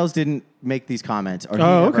said Nails didn't make these comments, or he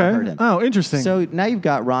Oh, never okay. heard him. Oh, interesting. So now you've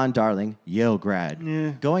got Ron Darling, Yale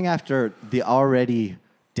grad, going after the already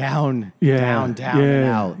down and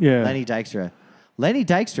out Lenny Dykstra. Lenny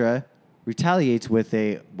Dykstra retaliates with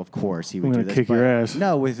of course he would I'm do gonna this. kick your but ass.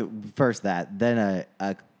 No, with first that, then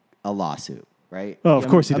a lawsuit, right? Oh, of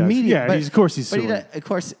course he does. Yeah, but, of course he's but suing. of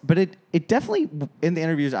course, but it definitely, in the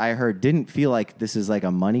interviews I heard, didn't feel like this is like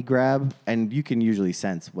a money grab, and you can usually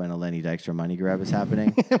sense when a Lenny Dykstra money grab is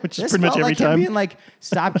happening. Which is This pretty much felt every like him time. being like,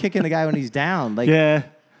 stop kicking the guy when he's down. Like, Yeah.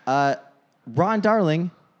 Ron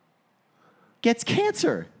Darling gets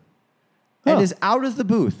cancer and Oh. is out of the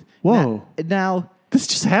booth. Whoa. Now, This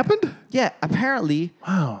just happened? yeah, apparently,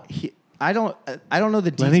 Wow. I don't know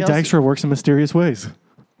the details. Lenny Dykstra works in mysterious ways.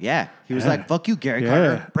 Yeah, he was Yeah. like, "Fuck you, Gary Yeah.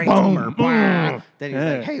 Carter." Bring Boom. him over. Then he was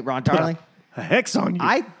Yeah. like, "Hey, Ron Darling." A hex on you.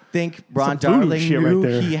 I think Ron Some voodoo Darling shit right knew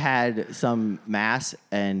there. he had some mass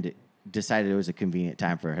and decided it was a convenient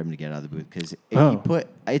time for him to get out of the booth because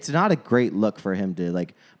it's not a great look for him to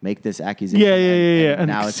like make this accusation. yeah. And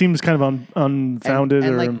now it it's seems kind of unfounded.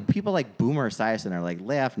 and or like people like Boomer Esiason are like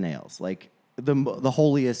lay off Nails, like the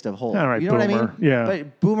holiest of holy. All right, you know what I Boomer. mean? Yeah.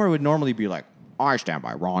 But Boomer would normally be like, I stand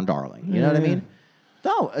by Ron Darling. You know what I mean?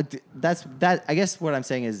 No, that's that. I guess what I'm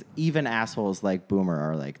saying is even assholes like Boomer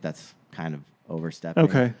are like that's kind of overstepping.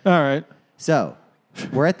 Okay. All right. So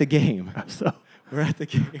we're at the game. So We're at the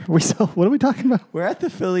game. what are we talking about? We're at the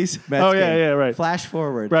Phillies. Mets Oh, yeah, game. yeah, right. Flash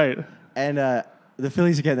forward. Right. And the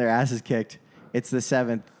Phillies are getting their asses kicked. It's the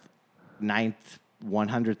 7th, 9th,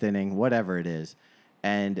 100th inning, whatever it is.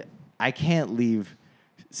 And I can't leave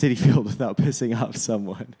Citi Field without pissing off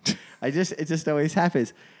someone. It just always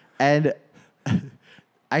happens. And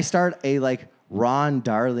I start a like Ron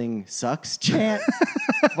Darling sucks chant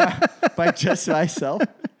by just myself.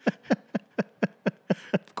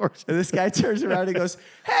 Of course. And this guy turns around and goes,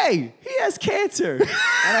 "Hey, he has cancer." And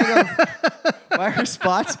I go, my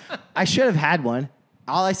response, I should have had one.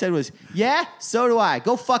 All I said was, "Yeah, so do I.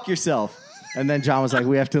 Go fuck yourself." And then John was like,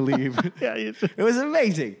 "We have to leave." Yeah. It was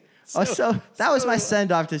amazing. That was my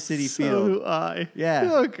send off to Citi So Field. do I. Yeah.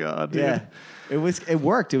 Oh God. Dude. Yeah. It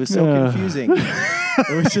worked. It was so confusing.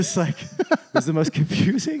 It was just like it was the most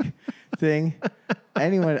confusing thing. I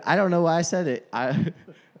don't know why I said it.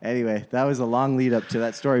 Anyway, that was a long lead up to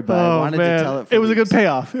that story, but I wanted to tell it. It was a good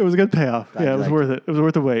payoff. It was a good payoff. Glad Yeah, you it was liked worth it. It was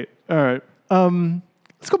worth the wait. All right.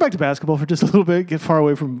 Let's go back to basketball for just a little bit. Get far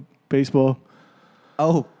away from baseball.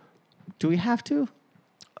 Oh, do we have to?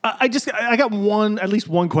 I got at least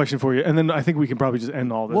one question for you, and then I think we can probably just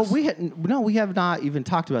end all this. Well, we have not even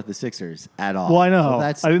talked about the Sixers at all. Well, I know.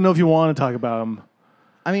 I didn't know if you want to talk about them.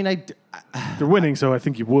 I mean, They're winning, so I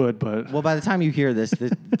think you would, but... Well, by the time you hear this,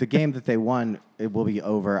 the game that they won, it will be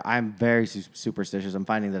over. I'm very superstitious. I'm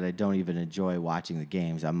finding that I don't even enjoy watching the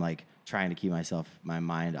games. I'm like trying to keep my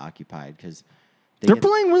mind occupied because they're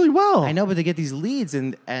playing really well. I know, but they get these leads,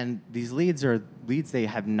 and these leads are leads they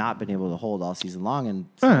have not been able to hold all season long, and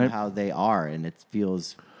somehow they are, and it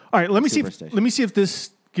feels. All right, let me see if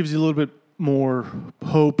this gives you a little bit more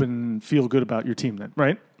hope and feel good about your team. Then,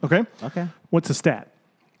 right? Okay. Okay. What's the stat?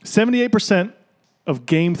 78% of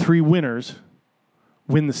Game 3 winners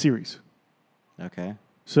win the series. Okay.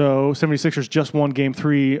 So 76ers just won Game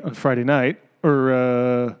 3 on Friday night.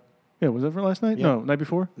 Or, was that for last night? Yeah. No, night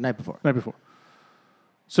before? Night before. Night before.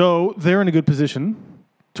 So they're in a good position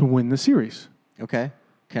to win the series. Okay.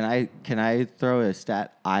 Can I throw a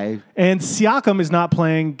stat? And Siakam is not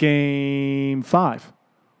playing Game 5.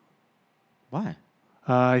 Why?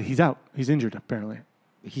 He's out. He's injured, apparently.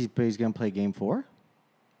 He's going to play Game 4?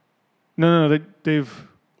 No. They've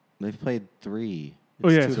played 3.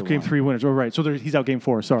 It's Game 3 winners. Oh, right. So he's out Game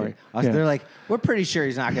 4. Sorry. Okay. They're like, we're pretty sure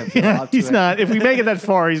he's not going to. Yeah, he's not. If we make it that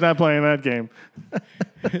far, he's not playing that game.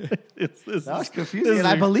 That was confusing, and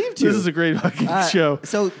I believed you. This is a great fucking show.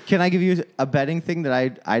 So, can I give you a betting thing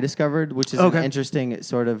that I discovered, which is an interesting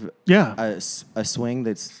sort of a swing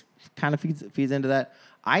that's kind of feeds into that.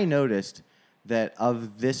 I noticed that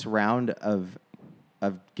of this round of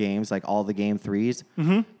games, like all the Game 3s,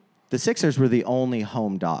 the Sixers were the only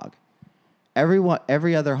home dog.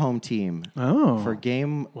 Every other home team for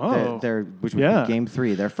game which would be Game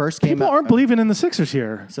 3, their first game. People aren't believing in the Sixers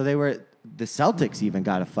here. So the Celtics even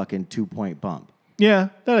got a fucking 2-point bump. Yeah,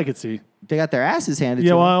 that I could see. They got their asses handed to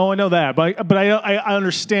them. Yeah, well, I know that, but I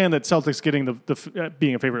understand that Celtics getting the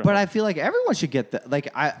being a favorite. But I feel like everyone should get that.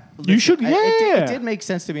 Like you should. It did make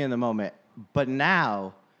sense to me in the moment, but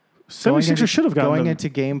now 76ers should have gotten going into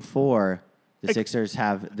Game 4.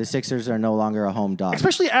 The Sixers are no longer a home dog.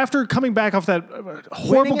 Especially after coming back off that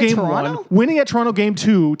horrible Game 1, winning at Toronto Game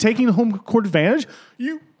 2, taking home court advantage,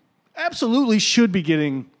 you absolutely should be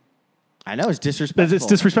getting... I know, it's disrespectful. It's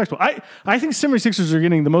disrespectful. I think 76ers are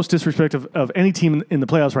getting the most disrespect of any team in the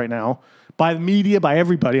playoffs right now, by the media, by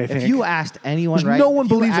everybody, I think. If you asked anyone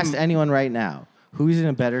anyone right now, who's in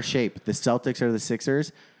a better shape, the Celtics or the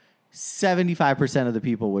Sixers... 75% of the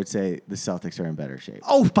people would say the Celtics are in better shape.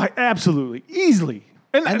 Oh, absolutely, easily,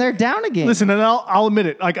 and they're down again. Listen, and I'll admit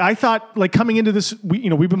it. Like I thought, like coming into this,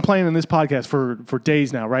 we've been playing in this podcast for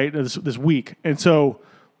days now, right? This week, and so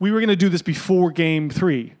we were going to do this before Game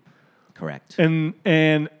 3. Correct. And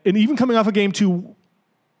even coming off of Game 2,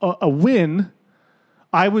 a win.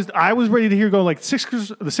 I was ready to hear go like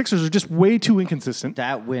the Sixers are just way too inconsistent.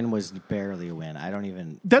 That win was barely a win. I don't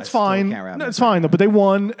even. That's fine. That's fine though. But they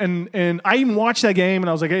won, and I even watched that game, and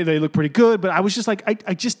I was like, hey, they look pretty good. But I was just like,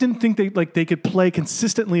 I just didn't think they could play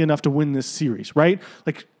consistently enough to win this series, right?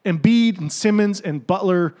 Like Embiid and Simmons and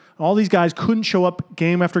Butler, all these guys couldn't show up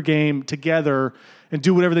game after game together and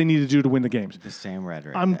do whatever they needed to do to win the games. The same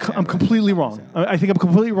rhetoric. I'm completely wrong. I think I'm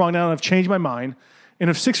completely wrong now, and I've changed my mind. And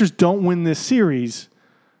if Sixers don't win this series,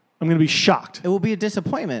 I'm going to be shocked. It will be a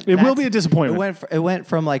disappointment. It will be a disappointment. It went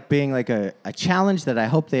from like being like a challenge that I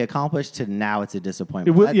hope they accomplished to now it's a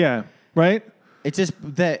disappointment. It will, right? It's just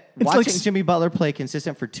that watching Jimmy Butler play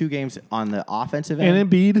consistent for 2 games on the offensive end.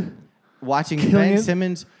 And Embiid. Watching Ben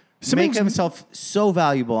Simmons make himself so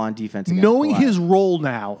valuable on defense. Knowing his role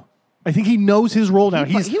now. I think he knows his role now.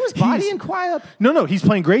 He was bodying Kawhi. No, he's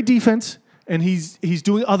playing great defense. And he's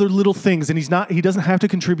doing other little things, and he doesn't have to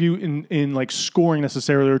contribute in like scoring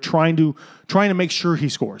necessarily or trying to make sure he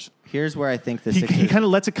scores. Here's where I think he kind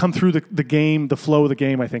of lets it come through the game, the flow of the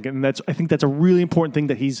game. I think that's a really important thing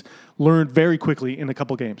that he's learned very quickly in a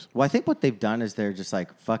couple games. Well, I think what they've done is they're just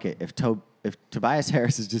like, fuck it. If Tobias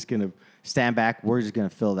Harris is just gonna stand back, we're just gonna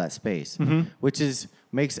fill that space, which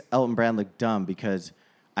makes Elton Brand look dumb because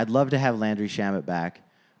I'd love to have Landry Shamet back.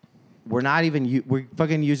 We're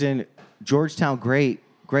fucking using Georgetown great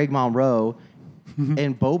Greg Monroe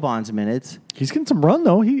in Boban's minutes. He's getting some run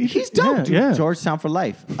though. He's dope. Yeah. Georgetown for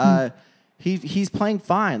life. He's playing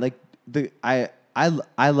fine. Like I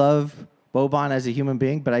love Boban as a human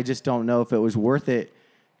being, but I just don't know if it was worth it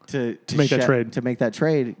to make that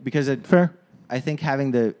trade because fair. I think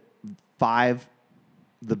having the 5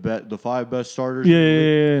 best starters.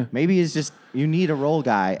 Yeah. Maybe it's just you need a role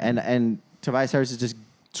guy and Tobias Harris is just.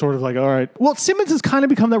 Sort of like, all right. Well, Simmons has kind of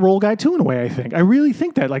become that role guy too in a way, I think. I really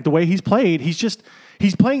think that. Like the way he's played, he's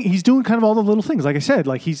doing kind of all the little things. Like I said,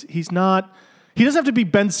 like he doesn't have to be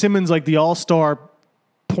Ben Simmons like the all-star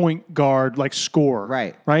point guard like score.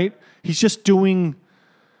 Right. Right. He's just doing.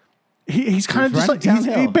 He's kind of just like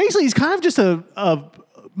he's kind of just a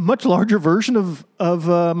much larger version of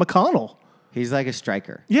McConnell. He's like a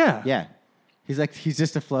striker. Yeah. Yeah. He's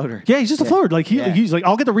just a floater. Yeah, he's just a floater. Like he's like,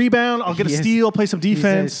 I'll get the rebound, I'll get a steal, play some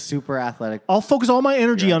defense. He's super athletic. I'll focus all my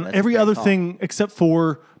energy on every other thing except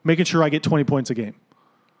for making sure I get 20 points a game.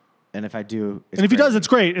 And if I do, and if he does, it's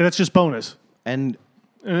great, and that's just bonus. And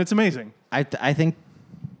it's amazing. I think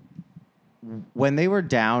when they were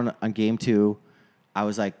down on game 2, I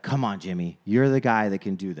was like, come on, Jimmy, you're the guy that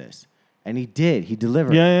can do this. And he did. He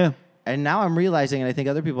delivered. Yeah. And now I'm realizing, and I think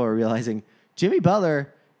other people are realizing, Jimmy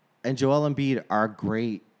Butler and Joel Embiid are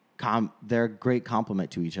great. They're a great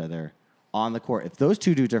complement to each other on the court. If those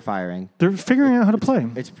two dudes are firing, they're figuring out how to play.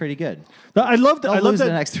 It's pretty good. I love that. I love the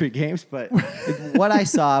next 3 games, but what I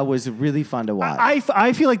saw was really fun to watch.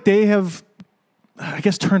 I feel like they have, I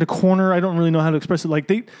guess, turned a corner. I don't really know how to express it. Like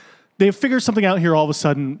they've figured something out here all of a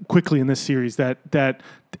sudden quickly in this series that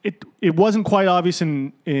it wasn't quite obvious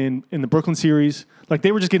in the Brooklyn series. Like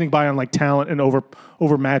they were just getting by on like talent and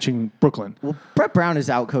overmatching Brooklyn. Well, Brett Brown is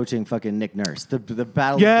out coaching fucking Nick Nurse. The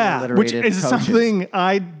battle of the alliterated which is coaches. something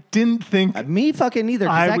I didn't think. Me fucking neither.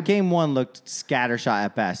 Because that game 1 looked scattershot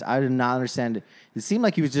at best. I did not understand it. It seemed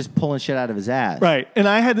like he was just pulling shit out of his ass. Right, and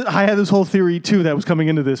I had this whole theory too that was coming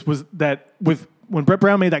into this was that when Brett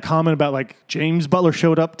Brown made that comment about like James Butler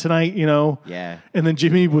showed up tonight, Yeah. And then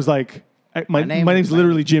Jimmy was like, my name's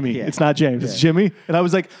literally Jimmy. Yeah. It's not James. It's Jimmy. And I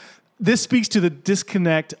was like, this speaks to the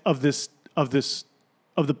disconnect of the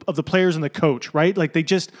players and the coach, right? Like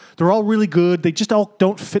they're all really good. They just all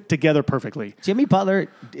don't fit together perfectly. Jimmy Butler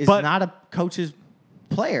is not a coach's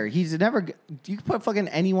player. He's never. You can put fucking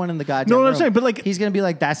anyone in the goddamn room. I'm saying, but like he's gonna be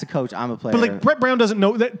like, that's a coach. I'm a player. But like Brett Brown doesn't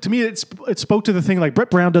know that. To me, it spoke to the thing like Brett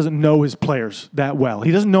Brown doesn't know his players that well.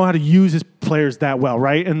 He doesn't know how to use his players that well,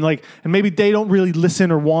 right? And maybe they don't really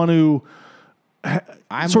listen or want to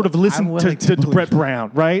listen to Brett Brown,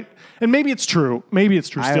 right? And maybe it's true. Maybe it's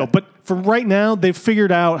true still. But for right now, they've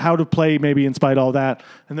figured out how to play maybe in spite of all that,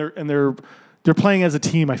 and they're playing as a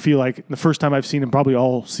team. I feel like the first time I've seen them probably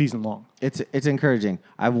all season long. It's encouraging.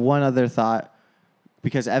 I have one other thought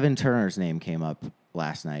because Evan Turner's name came up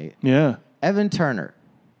last night. Yeah, Evan Turner,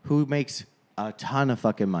 who makes a ton of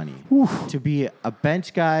fucking money to be a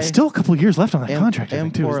bench guy. Still a couple of years left on that contract. In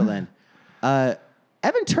Portland.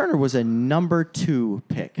 Evan Turner was a number 2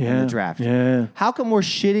 pick in the draft. Yeah. How come we're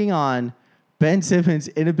shitting on Ben Simmons'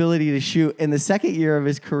 inability to shoot in the second year of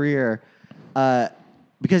his career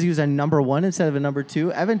because he was a number 1 instead of a number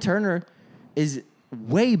 2? Evan Turner is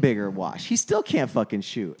way bigger wash. He still can't fucking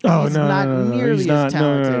shoot. He's not nearly as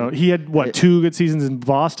talented. No. He had, 2 good seasons in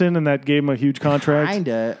Boston, and that gave him a huge contract?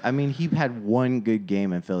 Kinda. I mean, he had one good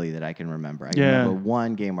game in Philly that I can remember. I can remember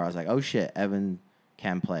one game where I was like, oh shit, Evan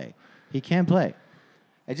can play. He can play.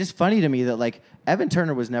 It's just funny to me that like Evan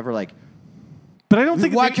Turner was never like, but I don't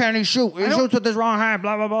think why can't he shoot? He shoots with his wrong hand.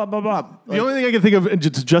 Blah blah blah blah blah. The only thing I can think of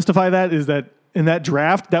to justify that is that in that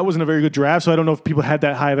draft, that wasn't a very good draft. So I don't know if people had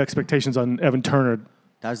that high of expectations on Evan Turner.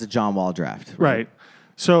 That was the John Wall draft, right?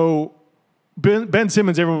 So Ben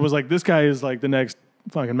Simmons, everyone was like, this guy is like the next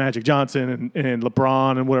fucking Magic Johnson and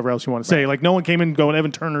LeBron and whatever else you want to say. Like no one came in going,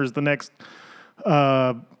 Evan Turner is the next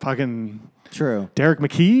fucking. True. Derek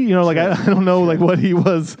McKee, I don't know like what he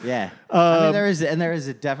was. Yeah. I mean, there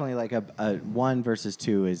is definitely like a 1 versus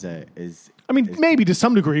 2 is. I mean, maybe to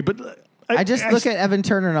some degree, but I just look at Evan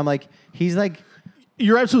Turner and I'm like, he's like.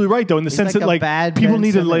 You're absolutely right though, in the sense that like people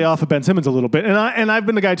need to lay off of Ben Simmons a little bit, and I've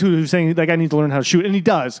been the guy too who's saying that guy needs to learn how to shoot, and he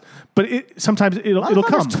does, but sometimes it'll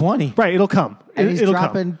come. 20, right? It'll come, and he's it'll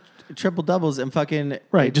dropping triple doubles and fucking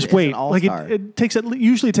right. Just wait. Like it takes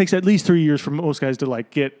usually it takes at least 3 years for most guys to like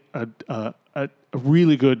get a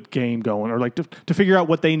really good game going, or like to figure out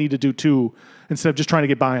what they need to do too, instead of just trying to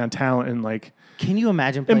get by on talent and like. Can you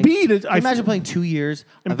imagine playing? Imagine playing 2 years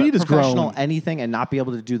of a professional anything and not be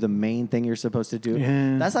able to do the main thing you're supposed to do.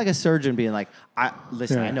 Yeah. That's like a surgeon being like, I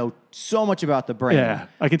know so much about the brain. Yeah,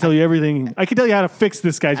 I can tell you everything. I can tell you how to fix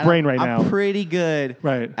this guy's brain right now. I'm pretty good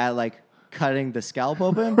at like cutting the scalp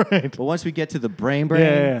open. Right. But once we get to the brain,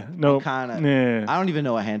 I don't even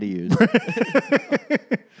know what hand to use.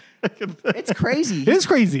 It's crazy. It is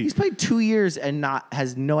crazy. He's played 2 years and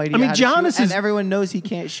has no idea. I mean, how Giannis to shoot, and everyone knows he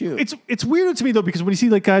can't shoot. It's weird to me though, because when you see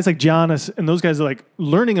like guys like Giannis and those guys are like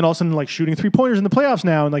learning and all of a sudden like shooting 3-pointers in the playoffs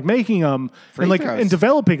now and like making them and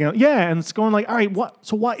developing them, and it's going like, all right, what?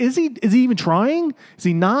 So what is he? Is he even trying? Is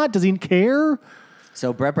he not? Does he care?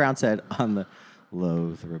 So Brett Brown said on the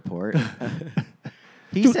Loathe report,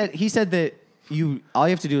 he said that all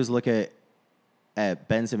you have to do is look at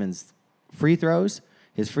Ben Simmons' free throws.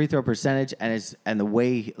 his free throw percentage and the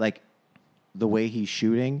way he's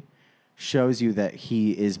shooting shows you that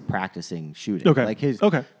he is practicing shooting. Okay. Like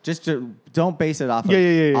Okay. Just don't base it off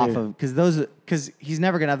of because he's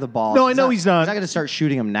never gonna have the ball. No, I know he's not. He's not gonna start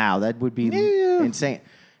shooting them now. That would be insane.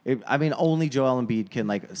 Only Joel Embiid can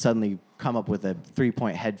like suddenly come up with a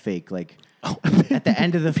 3-point head fake like at the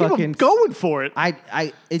end of the People fucking going for it.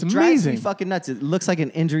 it drives amazing. me fucking nuts. It looks like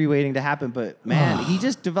an injury waiting to happen, but man, he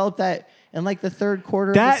just developed that in like the third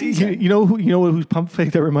quarter of the season. You know whose pump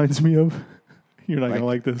fake that reminds me of? You're not gonna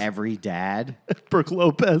like this. Every dad. Brooke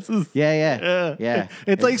Lopez's. Yeah.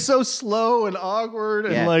 It's like so slow and awkward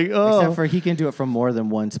and Except for he can do it from more than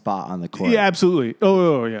one spot on the court. Yeah, absolutely.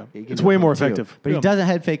 Yeah. He can It's do way it more from two. effective. But he doesn't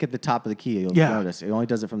head fake at the top of the key. You'll Yeah. notice. He only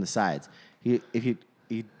does it from the sides.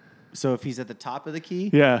 So if he's at the top of the key,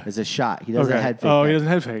 Yeah. it's a shot. He doesn't head fake. Oh, he that. doesn't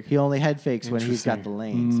head fake. He only head fakes when he's got the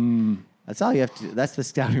lanes. That's all you have to do. That's the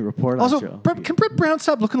scouting report on Also, the show. can Brett Brown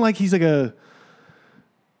stop looking like he's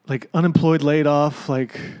like unemployed, laid off,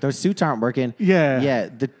 like Those suits aren't working. Yeah. Yeah.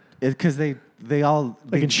 Because they all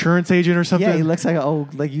like insurance agent or something? Yeah, he looks like an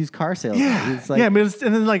old used car salesman. Yeah, He's like, yeah. I mean,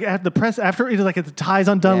 and then like at the press after, it's like the tie's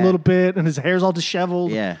undone a little bit, and his hair's all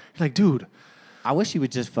disheveled. Yeah. You're like, dude. I wish he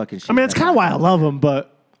would just fucking. I mean, it's kind of why I love him,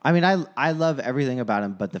 but I mean, I love everything about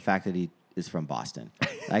him, but the fact that he is from Boston,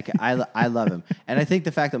 like I love him, and I think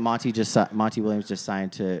the fact that Monty Williams just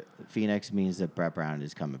signed to Phoenix means that Brett Brown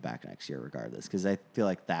is coming back next year, regardless, because I feel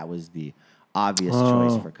like that was the obvious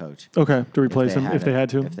choice for coach. Okay, to replace him if they had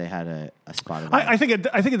to. If they had a spot. I think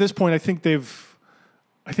at this point, I think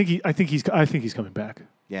he's coming back.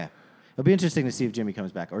 Yeah, it'll be interesting to see if Jimmy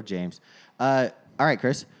comes back or James. All right,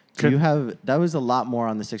 Chris. Do you have that was a lot more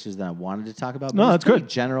on the Sixers than I wanted to talk about. No, that's good.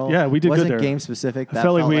 General. Yeah, we did wasn't good there. Game specific. I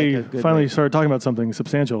felt like we finally started talking about something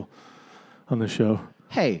substantial on this show.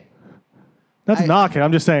 Hey, not to knock it.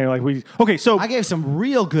 I'm just saying, like So I gave some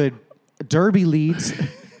real good derby leads. All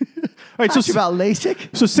right, so about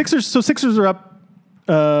LASIK. So Sixers are up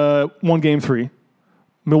 1-3.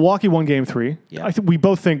 Milwaukee won Game 3. Yeah. I think we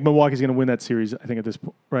both think Milwaukee's going to win that series. I think at this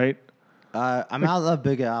point, right? I love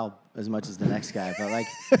Big Al as much as the next guy, but like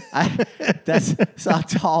that's a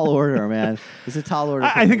tall order, man. It's a tall order.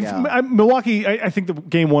 I think Milwaukee. I think the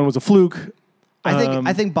Game 1 was a fluke.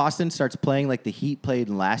 I think Boston starts playing like the Heat played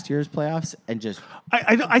in last year's playoffs and just.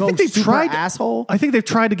 I think they've tried. Asshole. I think they've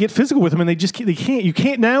tried to get physical with him, and they can't. You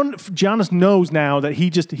can't now. Giannis knows now that he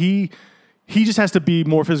just has to be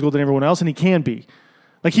more physical than everyone else, and he can be.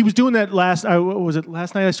 Like he was doing that last. Was it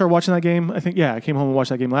last night? I started watching that game. I think I came home and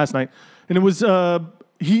watched that game last night, and it was.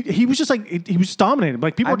 He was just like he was just dominating.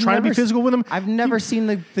 Like people were trying to be physical with him. I've never seen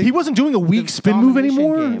the he wasn't doing a weak spin move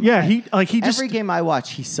anymore. Game. Yeah, he just every game I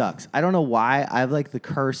watch he sucks. I don't know why. I have like the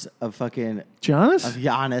curse of fucking Giannis,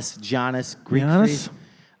 Greek Giannis.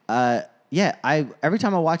 Freeze. Every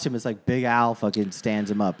time I watch him, it's like Big Al fucking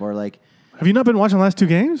stands him up or like. Have you not been watching the last 2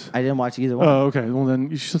 games? I didn't watch either one. Oh, okay. Well, then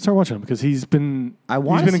you should start watching him because he's been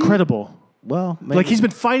incredible. Well, maybe. Like he's been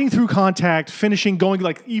fighting through contact, finishing, going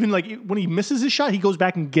even when he misses his shot, he goes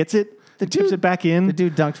back and gets it. Tips it back in. The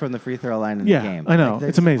dude dunked from the free throw line in the game. I know.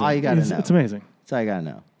 It's amazing. All you gotta know. It's amazing. That's all you gotta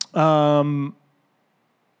know.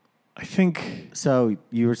 I think. So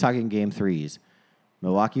you were talking Game 3s.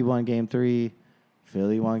 Milwaukee won Game 3.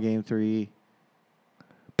 Philly won Game 3.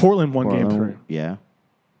 Portland won Game 3. Yeah.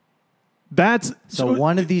 That's so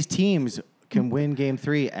one of these teams can win Game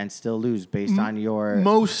 3 and still lose based on your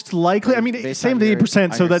most likely. I mean, same to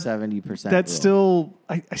 8%. So that 70%. That's still.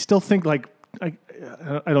 I still think like I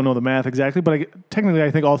don't know the math exactly, but technically I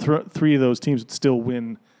think all 3 of those teams could still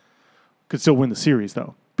win the series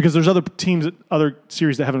though, because there's other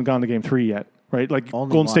series that haven't gone to Game 3 yet, right? Like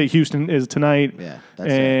only Golden one. State, Houston is tonight. Yeah,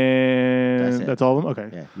 that's all of them. Okay.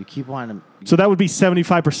 Yeah, you keep wanting to. So that would be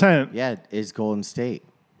 75%. Yeah, is Golden State.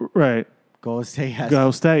 Right. Golden State has.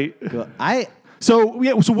 Golden State. So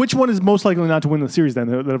which one is most likely not to win the series then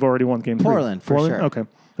that have already won Game 3? Portland, for sure. Okay.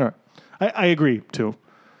 All right. I agree too.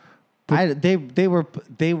 They were.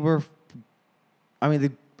 I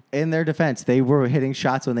mean, in their defense, they were hitting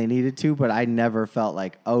shots when they needed to, but I never felt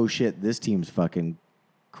like, oh shit, this team's fucking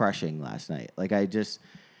crushing last night. Like they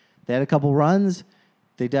had a couple runs.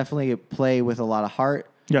 They definitely play with a lot of heart.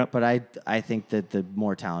 Yeah. But I think that the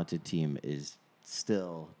more talented team is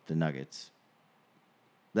still the Nuggets.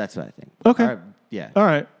 That's what I think. Okay. Yeah. All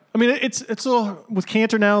right. I mean, it's all with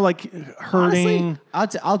Cantor now, like hurting.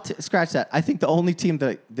 Honestly, I'll scratch that. I think the only team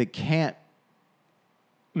that can't.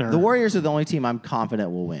 No. The Warriors are the only team I'm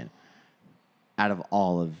confident will win out of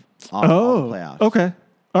all the playoffs. Okay.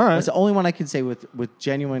 All right. That's the only one I can say with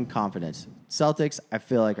genuine confidence. Celtics, I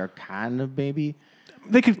feel like are kind of maybe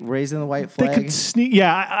they could raising the white flag. They could sneak.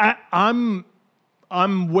 Yeah,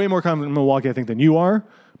 I'm way more confident in Milwaukee, I think, than you are.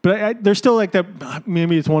 But there's still like that.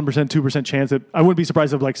 Maybe it's 1%, 2% chance that I wouldn't be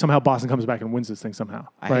surprised if like somehow Boston comes back and wins this thing somehow.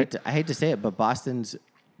 I hate to say it, but Boston's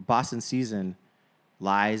season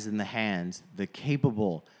lies in the hands, the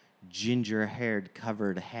capable, ginger-haired,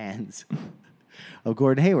 covered hands of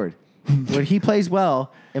Gordon Hayward. When he plays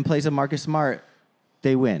well and plays a Marcus Smart,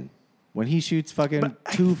 they win. When he shoots fucking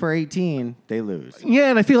 2 for 18, they lose. Yeah,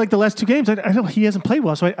 and I feel like the last 2 games, I don't. He hasn't played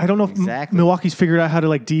well, so I don't know if Milwaukee's figured out how to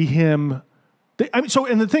like D him.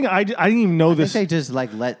 And the thing, I didn't even know this. I think they just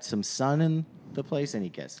like let some sun in the place, and he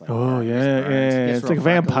gets like. Oh yeah, it's like a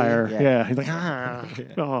vampire. Yeah, he's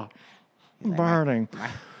like burning.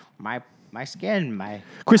 My skin,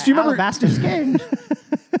 Chris, do you remember alabaster skin?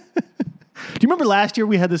 Do you remember last year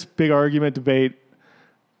we had this big argument debate,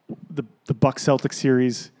 the Bucks Celtics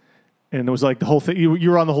series, and it was like the whole thing. You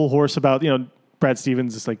were on the whole horse about Brad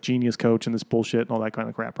Stevens, this like genius coach and this bullshit and all that kind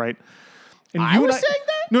of crap, right? And I was saying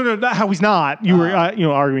that. No, not how he's not. You were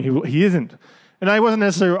arguing he isn't, and I wasn't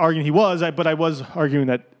necessarily arguing he was, but I was arguing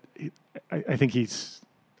that I think he's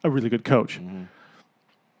a really good coach. Mm-hmm.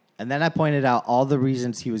 And then I pointed out all the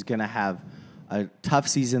reasons he was going to have a tough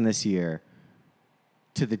season this year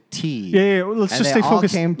to the T. Yeah. Let's just stay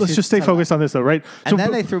focused. Let's just stay focused on this, though, right? And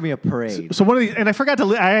then they threw me a parade. So one of these, and I forgot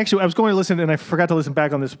to. I was going to listen, and I forgot to listen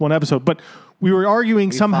back on this one episode. But we were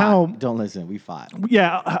arguing somehow. Don't listen. We fought.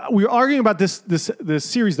 Yeah, we were arguing about this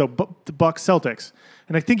series though, the Bucks Celtics,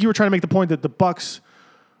 and I think you were trying to make the point that the Bucks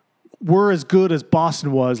were as good as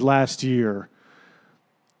Boston was last year.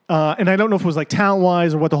 And I don't know if it was like talent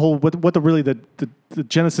wise or what the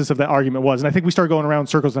genesis of that argument was. And I think we started going around in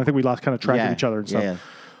circles, and I think we lost kind of track of each other and stuff. Yeah.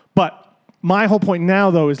 But my whole point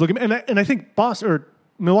now though is looking, and I think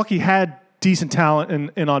Milwaukee had decent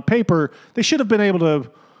talent, and on paper they should have been able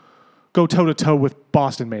to go toe to toe with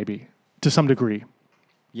Boston maybe to some degree.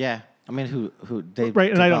 Yeah. I mean, who they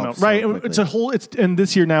right, and I don't know. So right, quickly. And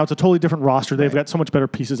this year now it's a totally different roster. They've got so much better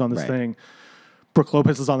pieces on this thing. Brooke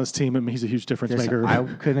Lopez is on this team, and he's a huge difference maker. I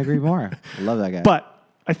couldn't agree more. I love that guy. But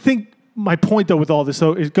I think my point, though, with all this,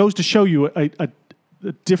 though, it goes to show you a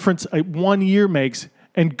difference 1 year makes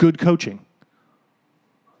and good coaching.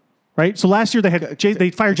 Right? So last year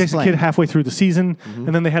they fired Jason Kidd halfway through the season,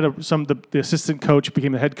 and then they had the assistant coach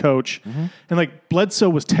became the head coach. And like Bledsoe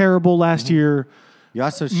was terrible last year. You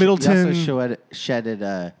also Middleton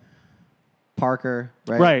shedded Parker,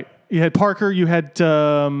 right? Right. You had Parker, you had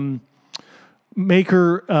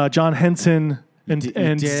Maker, John Henson,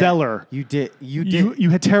 and Zeller. You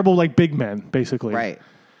had terrible like big men, basically. Right.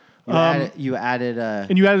 You added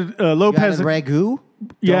and you added Lopez. You added Ragu.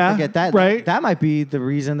 Don't forget that. Right. That might be the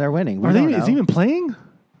reason they're winning. Is he even playing?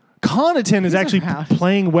 Connaughton is actually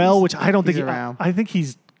playing well, which I don't think. I think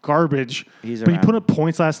he's garbage. But he put up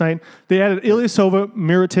points last night. They added Ilyasova,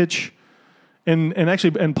 Mirotic. And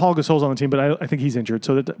Paul Gasol's on the team, but I think he's injured.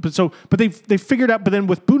 But they figured out. But then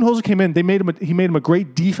with Budenholzer came in, he made him a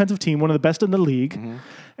great defensive team, one of the best in the league,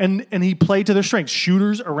 and he played to their strengths,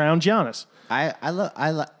 shooters around Giannis. I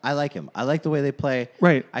like him. I like the way they play.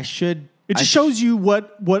 Right. It just shows you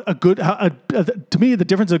what a good to me the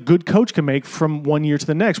difference a good coach can make from 1 year to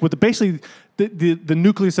the next with basically the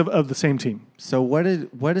nucleus of the same team. So what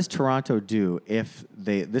does Toronto do if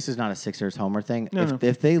this is not a Sixers homer thing?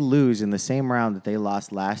 If they lose in the same round that they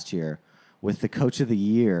lost last year with the coach of the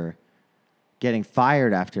year getting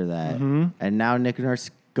fired after that, and now Nick Nurse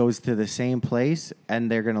goes to the same place and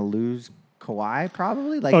they're going to lose Kawhi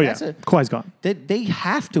probably? Kawhi's gone. They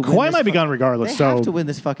have to win. Kawhi might be gone regardless. They have to win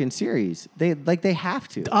this fucking series. They have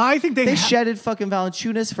to. I think they shedded fucking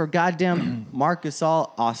Valanciunas for goddamn Marc Gasol.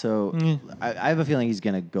 Also, I have a feeling he's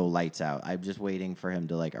going to go lights out. I'm just waiting for him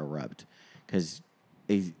to like erupt because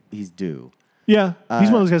he's due. Yeah, he's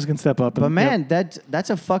one of those guys who can step up. But man, that's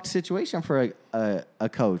a fucked situation for a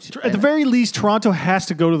coach. At the very least, Toronto has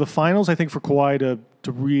to go to the finals, I think, for Kawhi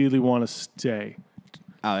to really want to stay.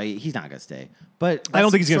 Oh, he's not gonna stay. But I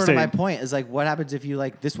don't think he's gonna stay. My point is like, what happens if you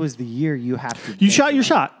like this was the year you have to? You shot your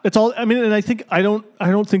shot. That's all. I mean, and I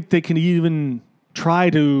don't think they can even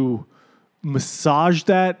try to massage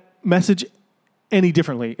that message any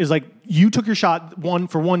differently. Is like you took your shot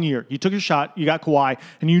for 1 year. You took your shot. You got Kawhi,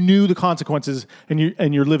 and you knew the consequences, and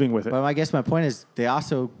you're living with it. But I guess my point is they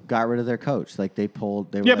also got rid of their coach. Like they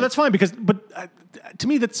pulled. But that's fine because to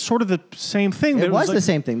me that's sort of the same thing. It was the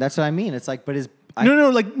same thing. That's what I mean. It's like, but is.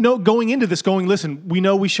 Going into this, listen, we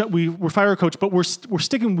know we're fire a coach, but we're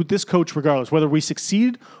sticking with this coach regardless. Whether we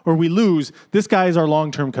succeed or we lose, this guy is our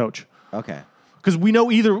long-term coach. Okay. Because we know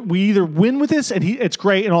we either win with this and it's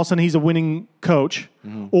great, and all of a sudden he's a winning coach,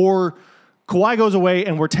 or Kawhi goes away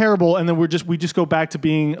and we're terrible, and then we just go back to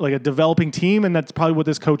being like a developing team, and that's probably what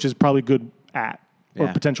this coach is probably good at. or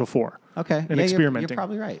Yeah. potential for. Okay. And Yeah, you're experimenting.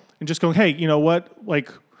 probably right. And just going, hey, you know what?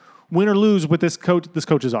 Like, win or lose with this coach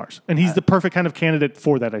is ours. And he's the perfect kind of candidate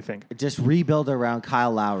for that, I think. Just rebuild around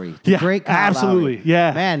Kyle Lowry. The Yeah, great Kyle absolutely. Lowry.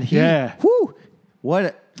 Yeah. Man, Yeah. Whoo,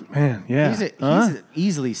 Man, yeah. he's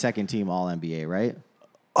easily second team All NBA, right?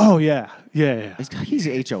 Oh, yeah. Yeah. He's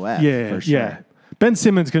HOF Yeah. for sure. Yeah. Ben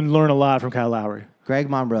Simmons can learn a lot from Kyle Lowry. Greg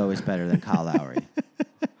Monroe is better than Kyle Lowry.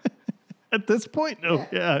 At this point, no.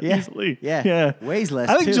 Yeah, Yeah. easily. Yeah. Yeah. Weighs less,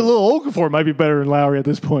 I think too. Jahlil Okafor might be better than Lowry at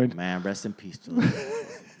this point. Man, rest in peace.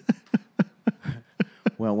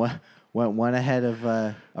 Well, went one ahead of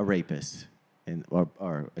a rapist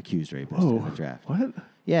or accused rapist in the draft. What?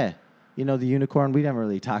 Yeah. You know, the unicorn, we never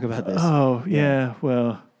really talk about this. Oh, yeah.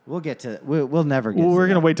 Well, We'll get to we'll never get we're to going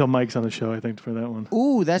to that. wait till Mike's on the show, I think, for that one.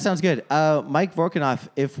 Ooh, that sounds good. Mike Vorkanoff,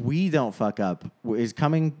 if we don't fuck up, is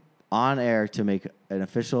coming on air to make an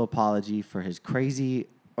official apology for his crazy,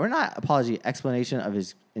 or not apology, explanation of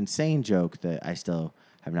his insane joke that I still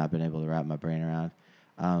have not been able to wrap my brain around.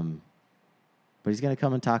 But he's going to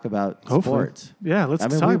come and talk about Hopefully. sports. Yeah, let's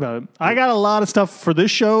talk about it. I got a lot of stuff for this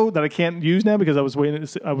show that I can't use now because I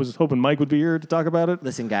was hoping Mike would be here to talk about it.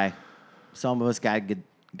 Listen, guy, some of us got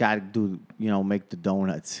to do, make the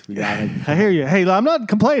donuts. We got I hear you. Hey, I'm not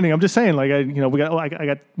complaining. I'm just saying, like, I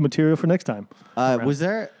got material for next time. Was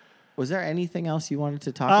there anything else you wanted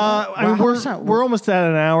to talk about? I mean, Well, how much time- we're almost at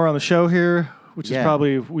an hour on the show here, which is Yeah.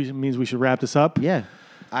 probably means we should wrap this up. Yeah.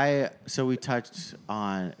 So we touched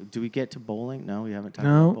on, do we get to bowling? No, we haven't talked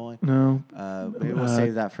about bowling. No. Maybe we'll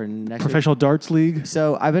save that for next week. Professional darts league.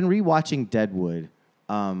 So I've been rewatching Deadwood,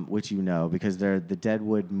 which because the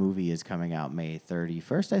Deadwood movie is coming out May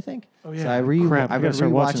 31st, I think. Oh, yeah. So Crap, I I've gotta been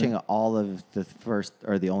start watching rewatching all of the first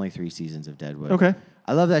or the only 3 seasons of Deadwood. Okay.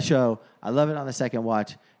 I love that show. I love it on the second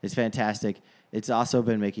watch. It's fantastic. It's also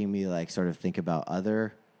been making me like sort of think about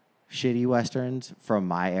other shitty westerns from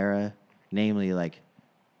my era, namely like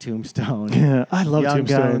Tombstone. Yeah, I love Young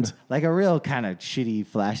Tombstone. Guns, like a real kind of shitty,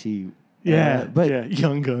 flashy. Yeah, but yeah,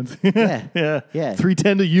 Young Guns. Yeah, yeah. yeah.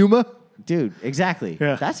 310 to Yuma. dude, exactly.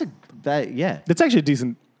 Yeah. That's That's actually a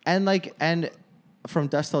decent. and From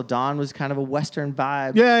Dusk Till Dawn was kind of a Western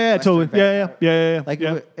vibe. Yeah, Western totally. vibe. Yeah. Like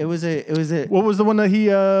yeah. it was a. What was the one that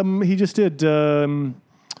he just did?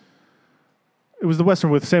 It was the Western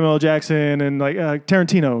with Samuel L. Jackson and like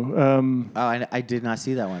Tarantino. Oh, I did not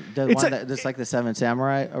see that one. The It's one a- that's like the Seven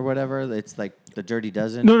Samurai or whatever. It's like the Dirty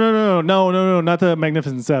Dozen. No, not the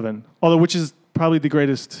Magnificent Seven. Although, which is probably the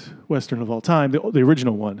greatest Western of all time, the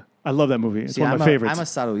original one. I love that movie. It's See, one of my favorites. I'm a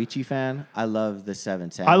Satoichi fan. I love the Seven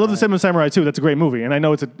Samurai. I love the Seven Samurai too. That's a great movie, and I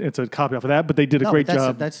know it's a copy off of that, but they did a great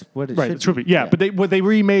job. That's what it Right, should it should be. Yeah, but they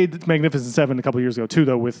remade Magnificent Seven a couple of years ago too,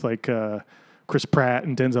 though, with like Chris Pratt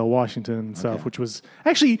and Denzel Washington and stuff, Okay. which was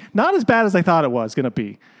actually not as bad as I thought it was going to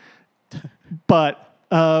be. But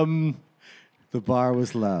The bar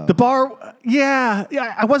was low. the bar, yeah,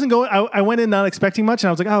 I wasn't going. I went in not expecting much, and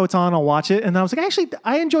I was like, oh, it's on, I'll watch it. And I was like, actually,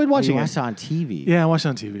 I enjoyed you watching watched it. it on TV. Yeah, I watched it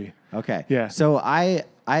on TV. Okay. Yeah. So I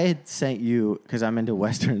had sent you because I'm into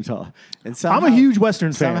westerns all, and I'm a huge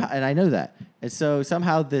Western somehow, fan. and I know that. And so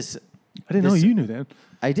somehow this I didn't know this- you knew that.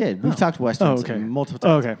 I did. We've talked westerns okay. multiple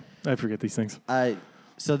Oh, times. okay. I forget these things.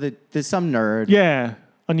 So there's some nerd. Yeah,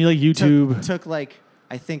 on like YouTube. Took like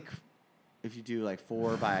I think if you do like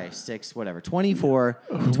 4 by 6, whatever, 24,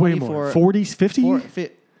 Way more. 40s, 50s?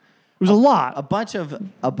 It was a lot. a bunch of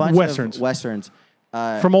Westerns. westerns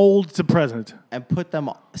From old to present. and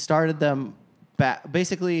started them back.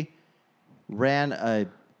 Basically, ran a.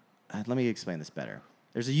 Let me explain this better.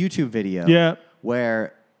 There's a YouTube video. Yeah.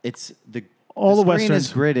 Where it's All the screen Westerns.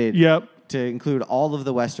 is gridded. Yep. To include all of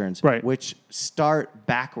the westerns, Right. which start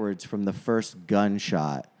backwards from the first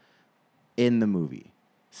gunshot in the movie.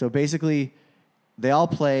 So basically, they all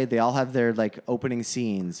have their like opening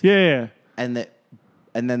scenes, Yeah. and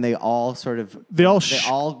then they all sort of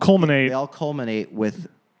culminate. They all culminate with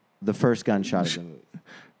the first gunshot of the movie.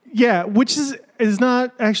 Yeah, which is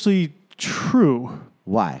not actually true.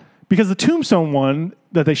 Why? Because the Tombstone one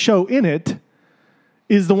that they show in it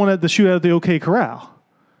is the one at the shootout at the OK Corral.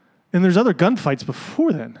 And there's other gunfights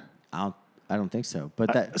before then. I don't think so.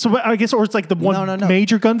 But that So I guess, or it's like the one No.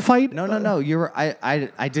 major gunfight. no. You're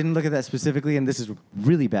I didn't look at that specifically, and this is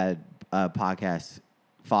really bad podcast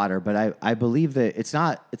fodder. But I believe that it's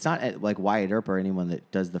not like Wyatt Earp or anyone that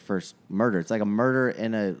does the first murder. It's like a murder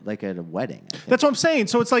in a wedding. I think. That's what I'm saying.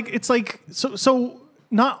 So it's like so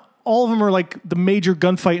not all of them are like the major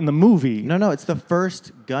gunfight in the movie. No, it's the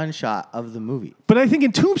first gunshot of the movie. But I think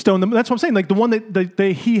in Tombstone, that's what I'm saying. Like the one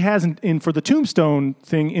that he has in for the Tombstone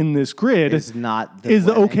thing in this grid Is not the wedding.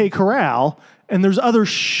 OK Corral, and there's other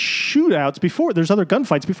shootouts before. There's other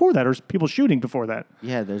gunfights before that, or people shooting before that.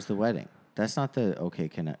 Yeah, there's the wedding. That's not the OK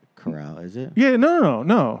Corral, is it? Yeah,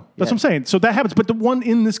 no. That's what I'm saying. So that happens, but the one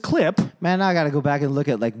in this clip. Man, now I got to go back and look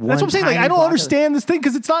at like one. That's what I'm saying. Like, I don't understand this thing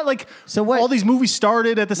because it's not like So what- all these movies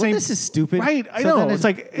started at the same. This is stupid. Right? I So know. then It's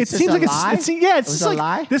like it just seems a like lie? it's It just was a like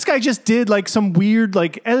lie? this guy just did like some weird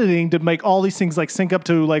like editing to make all these things like sync up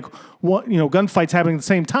to like what gunfights happening at the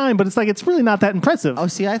same time. But it's like it's really not that impressive. Oh,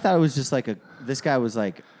 see, I thought it was just like this guy was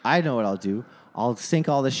like, I know what I'll do. I'll sync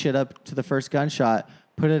all this shit up to the first gunshot,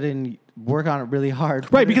 put it in, work on it really hard.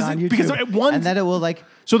 Right, put it because- on YouTube, because at one- and then it will like.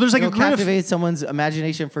 So there's like a it'll grid of- captivate someone's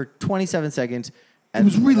imagination for 27 seconds. It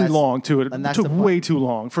was really long too. It and that's took the point. way too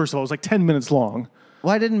long. First of all, it was like 10 minutes long.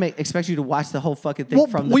 Well, I didn't expect you to watch the whole fucking thing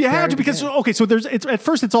from the you have very to because beginning. okay. So at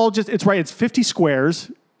first it's all just it's 50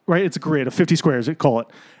 squares, right? It's a grid of 50 squares. They call it,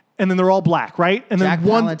 and then they're all black, right? And Jack then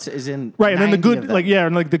one Palance is in right, and then the 90 of good them.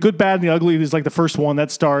 and like the good, bad, and the ugly is like the first one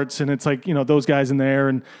that starts, and it's like those guys in there,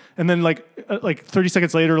 and then like 30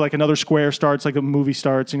 seconds later, like another square starts, like a movie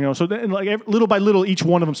starts, so then like little by little, each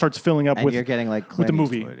one of them starts filling up And with you're getting like with the Clint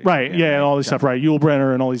movie, Eastwood, right? Yeah, and all this stuff, right? Yul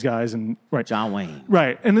Brynner and all these guys, and right, John Wayne.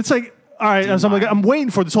 right, and it's like. All right, and so I'm like, I'm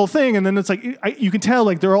waiting for this whole thing, and then it's like you can tell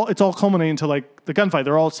like it's all culminating to like the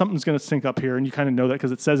gunfight. Something's going to sync up here, and you kind of know that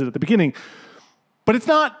because it says it at the beginning. But it's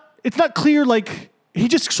not clear. Like he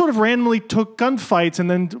just sort of randomly took gunfights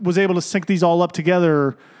and then was able to sync these all up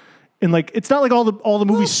together. And like it's not like all the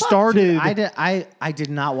movies started. Dude, I did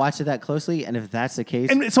not watch it that closely, and if that's the case,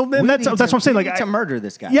 And so then that's what I'm saying. we Like need to murder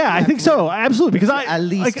this guy. Yeah, I think so. Absolutely, because At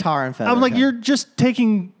least like, tar and feather I'm like him. you're just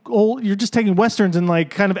taking westerns and like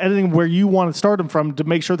kind of editing where you want to start them from to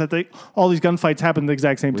make sure that all these gunfights happen at the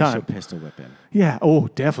exact same we time. should pistol whip him. Yeah. Oh,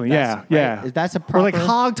 definitely. That's- Yeah. right. That's a or like proper-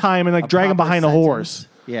 hog time and like a drag him proper behind a sentence. horse.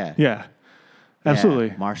 Yeah. Yeah. Absolutely.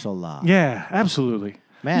 Yeah, martial law. Yeah, absolutely.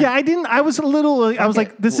 Man. Yeah, I was a little, I was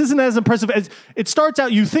like, this isn't as impressive as, it starts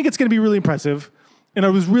out, you think it's going to be really impressive, and I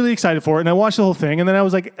was really excited for it, and I watched the whole thing, and then I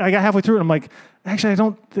was like, I got halfway through it, and I'm like, actually,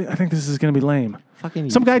 I think this is going to be lame.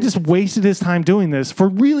 Fucking Some guy YouTube. just wasted his time doing this for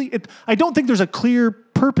really, I don't think there's a clear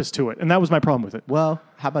purpose to it, and that was my problem with it. Well,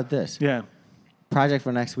 how about this? Yeah. Project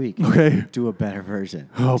for next week. Okay. Do a better version.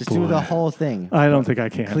 Oh, Just do boy. the whole thing. I don't think I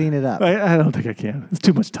can. Clean it up. I don't think I can. It's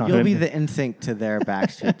too much time. You'll be the NSYNC to their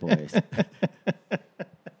Backstreet Boys.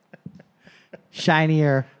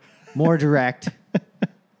 Shinier, more direct,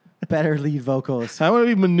 better lead vocals. I want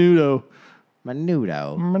to be Menudo.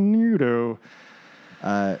 Menudo.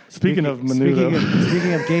 Speaking of Menudo.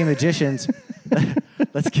 Speaking of gay magicians,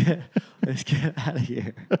 let's get out of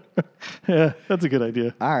here. Yeah, that's a good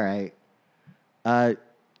idea. All right. The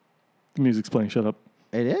music's playing. Shut up.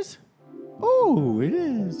 It is? Oh, it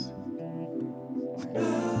is.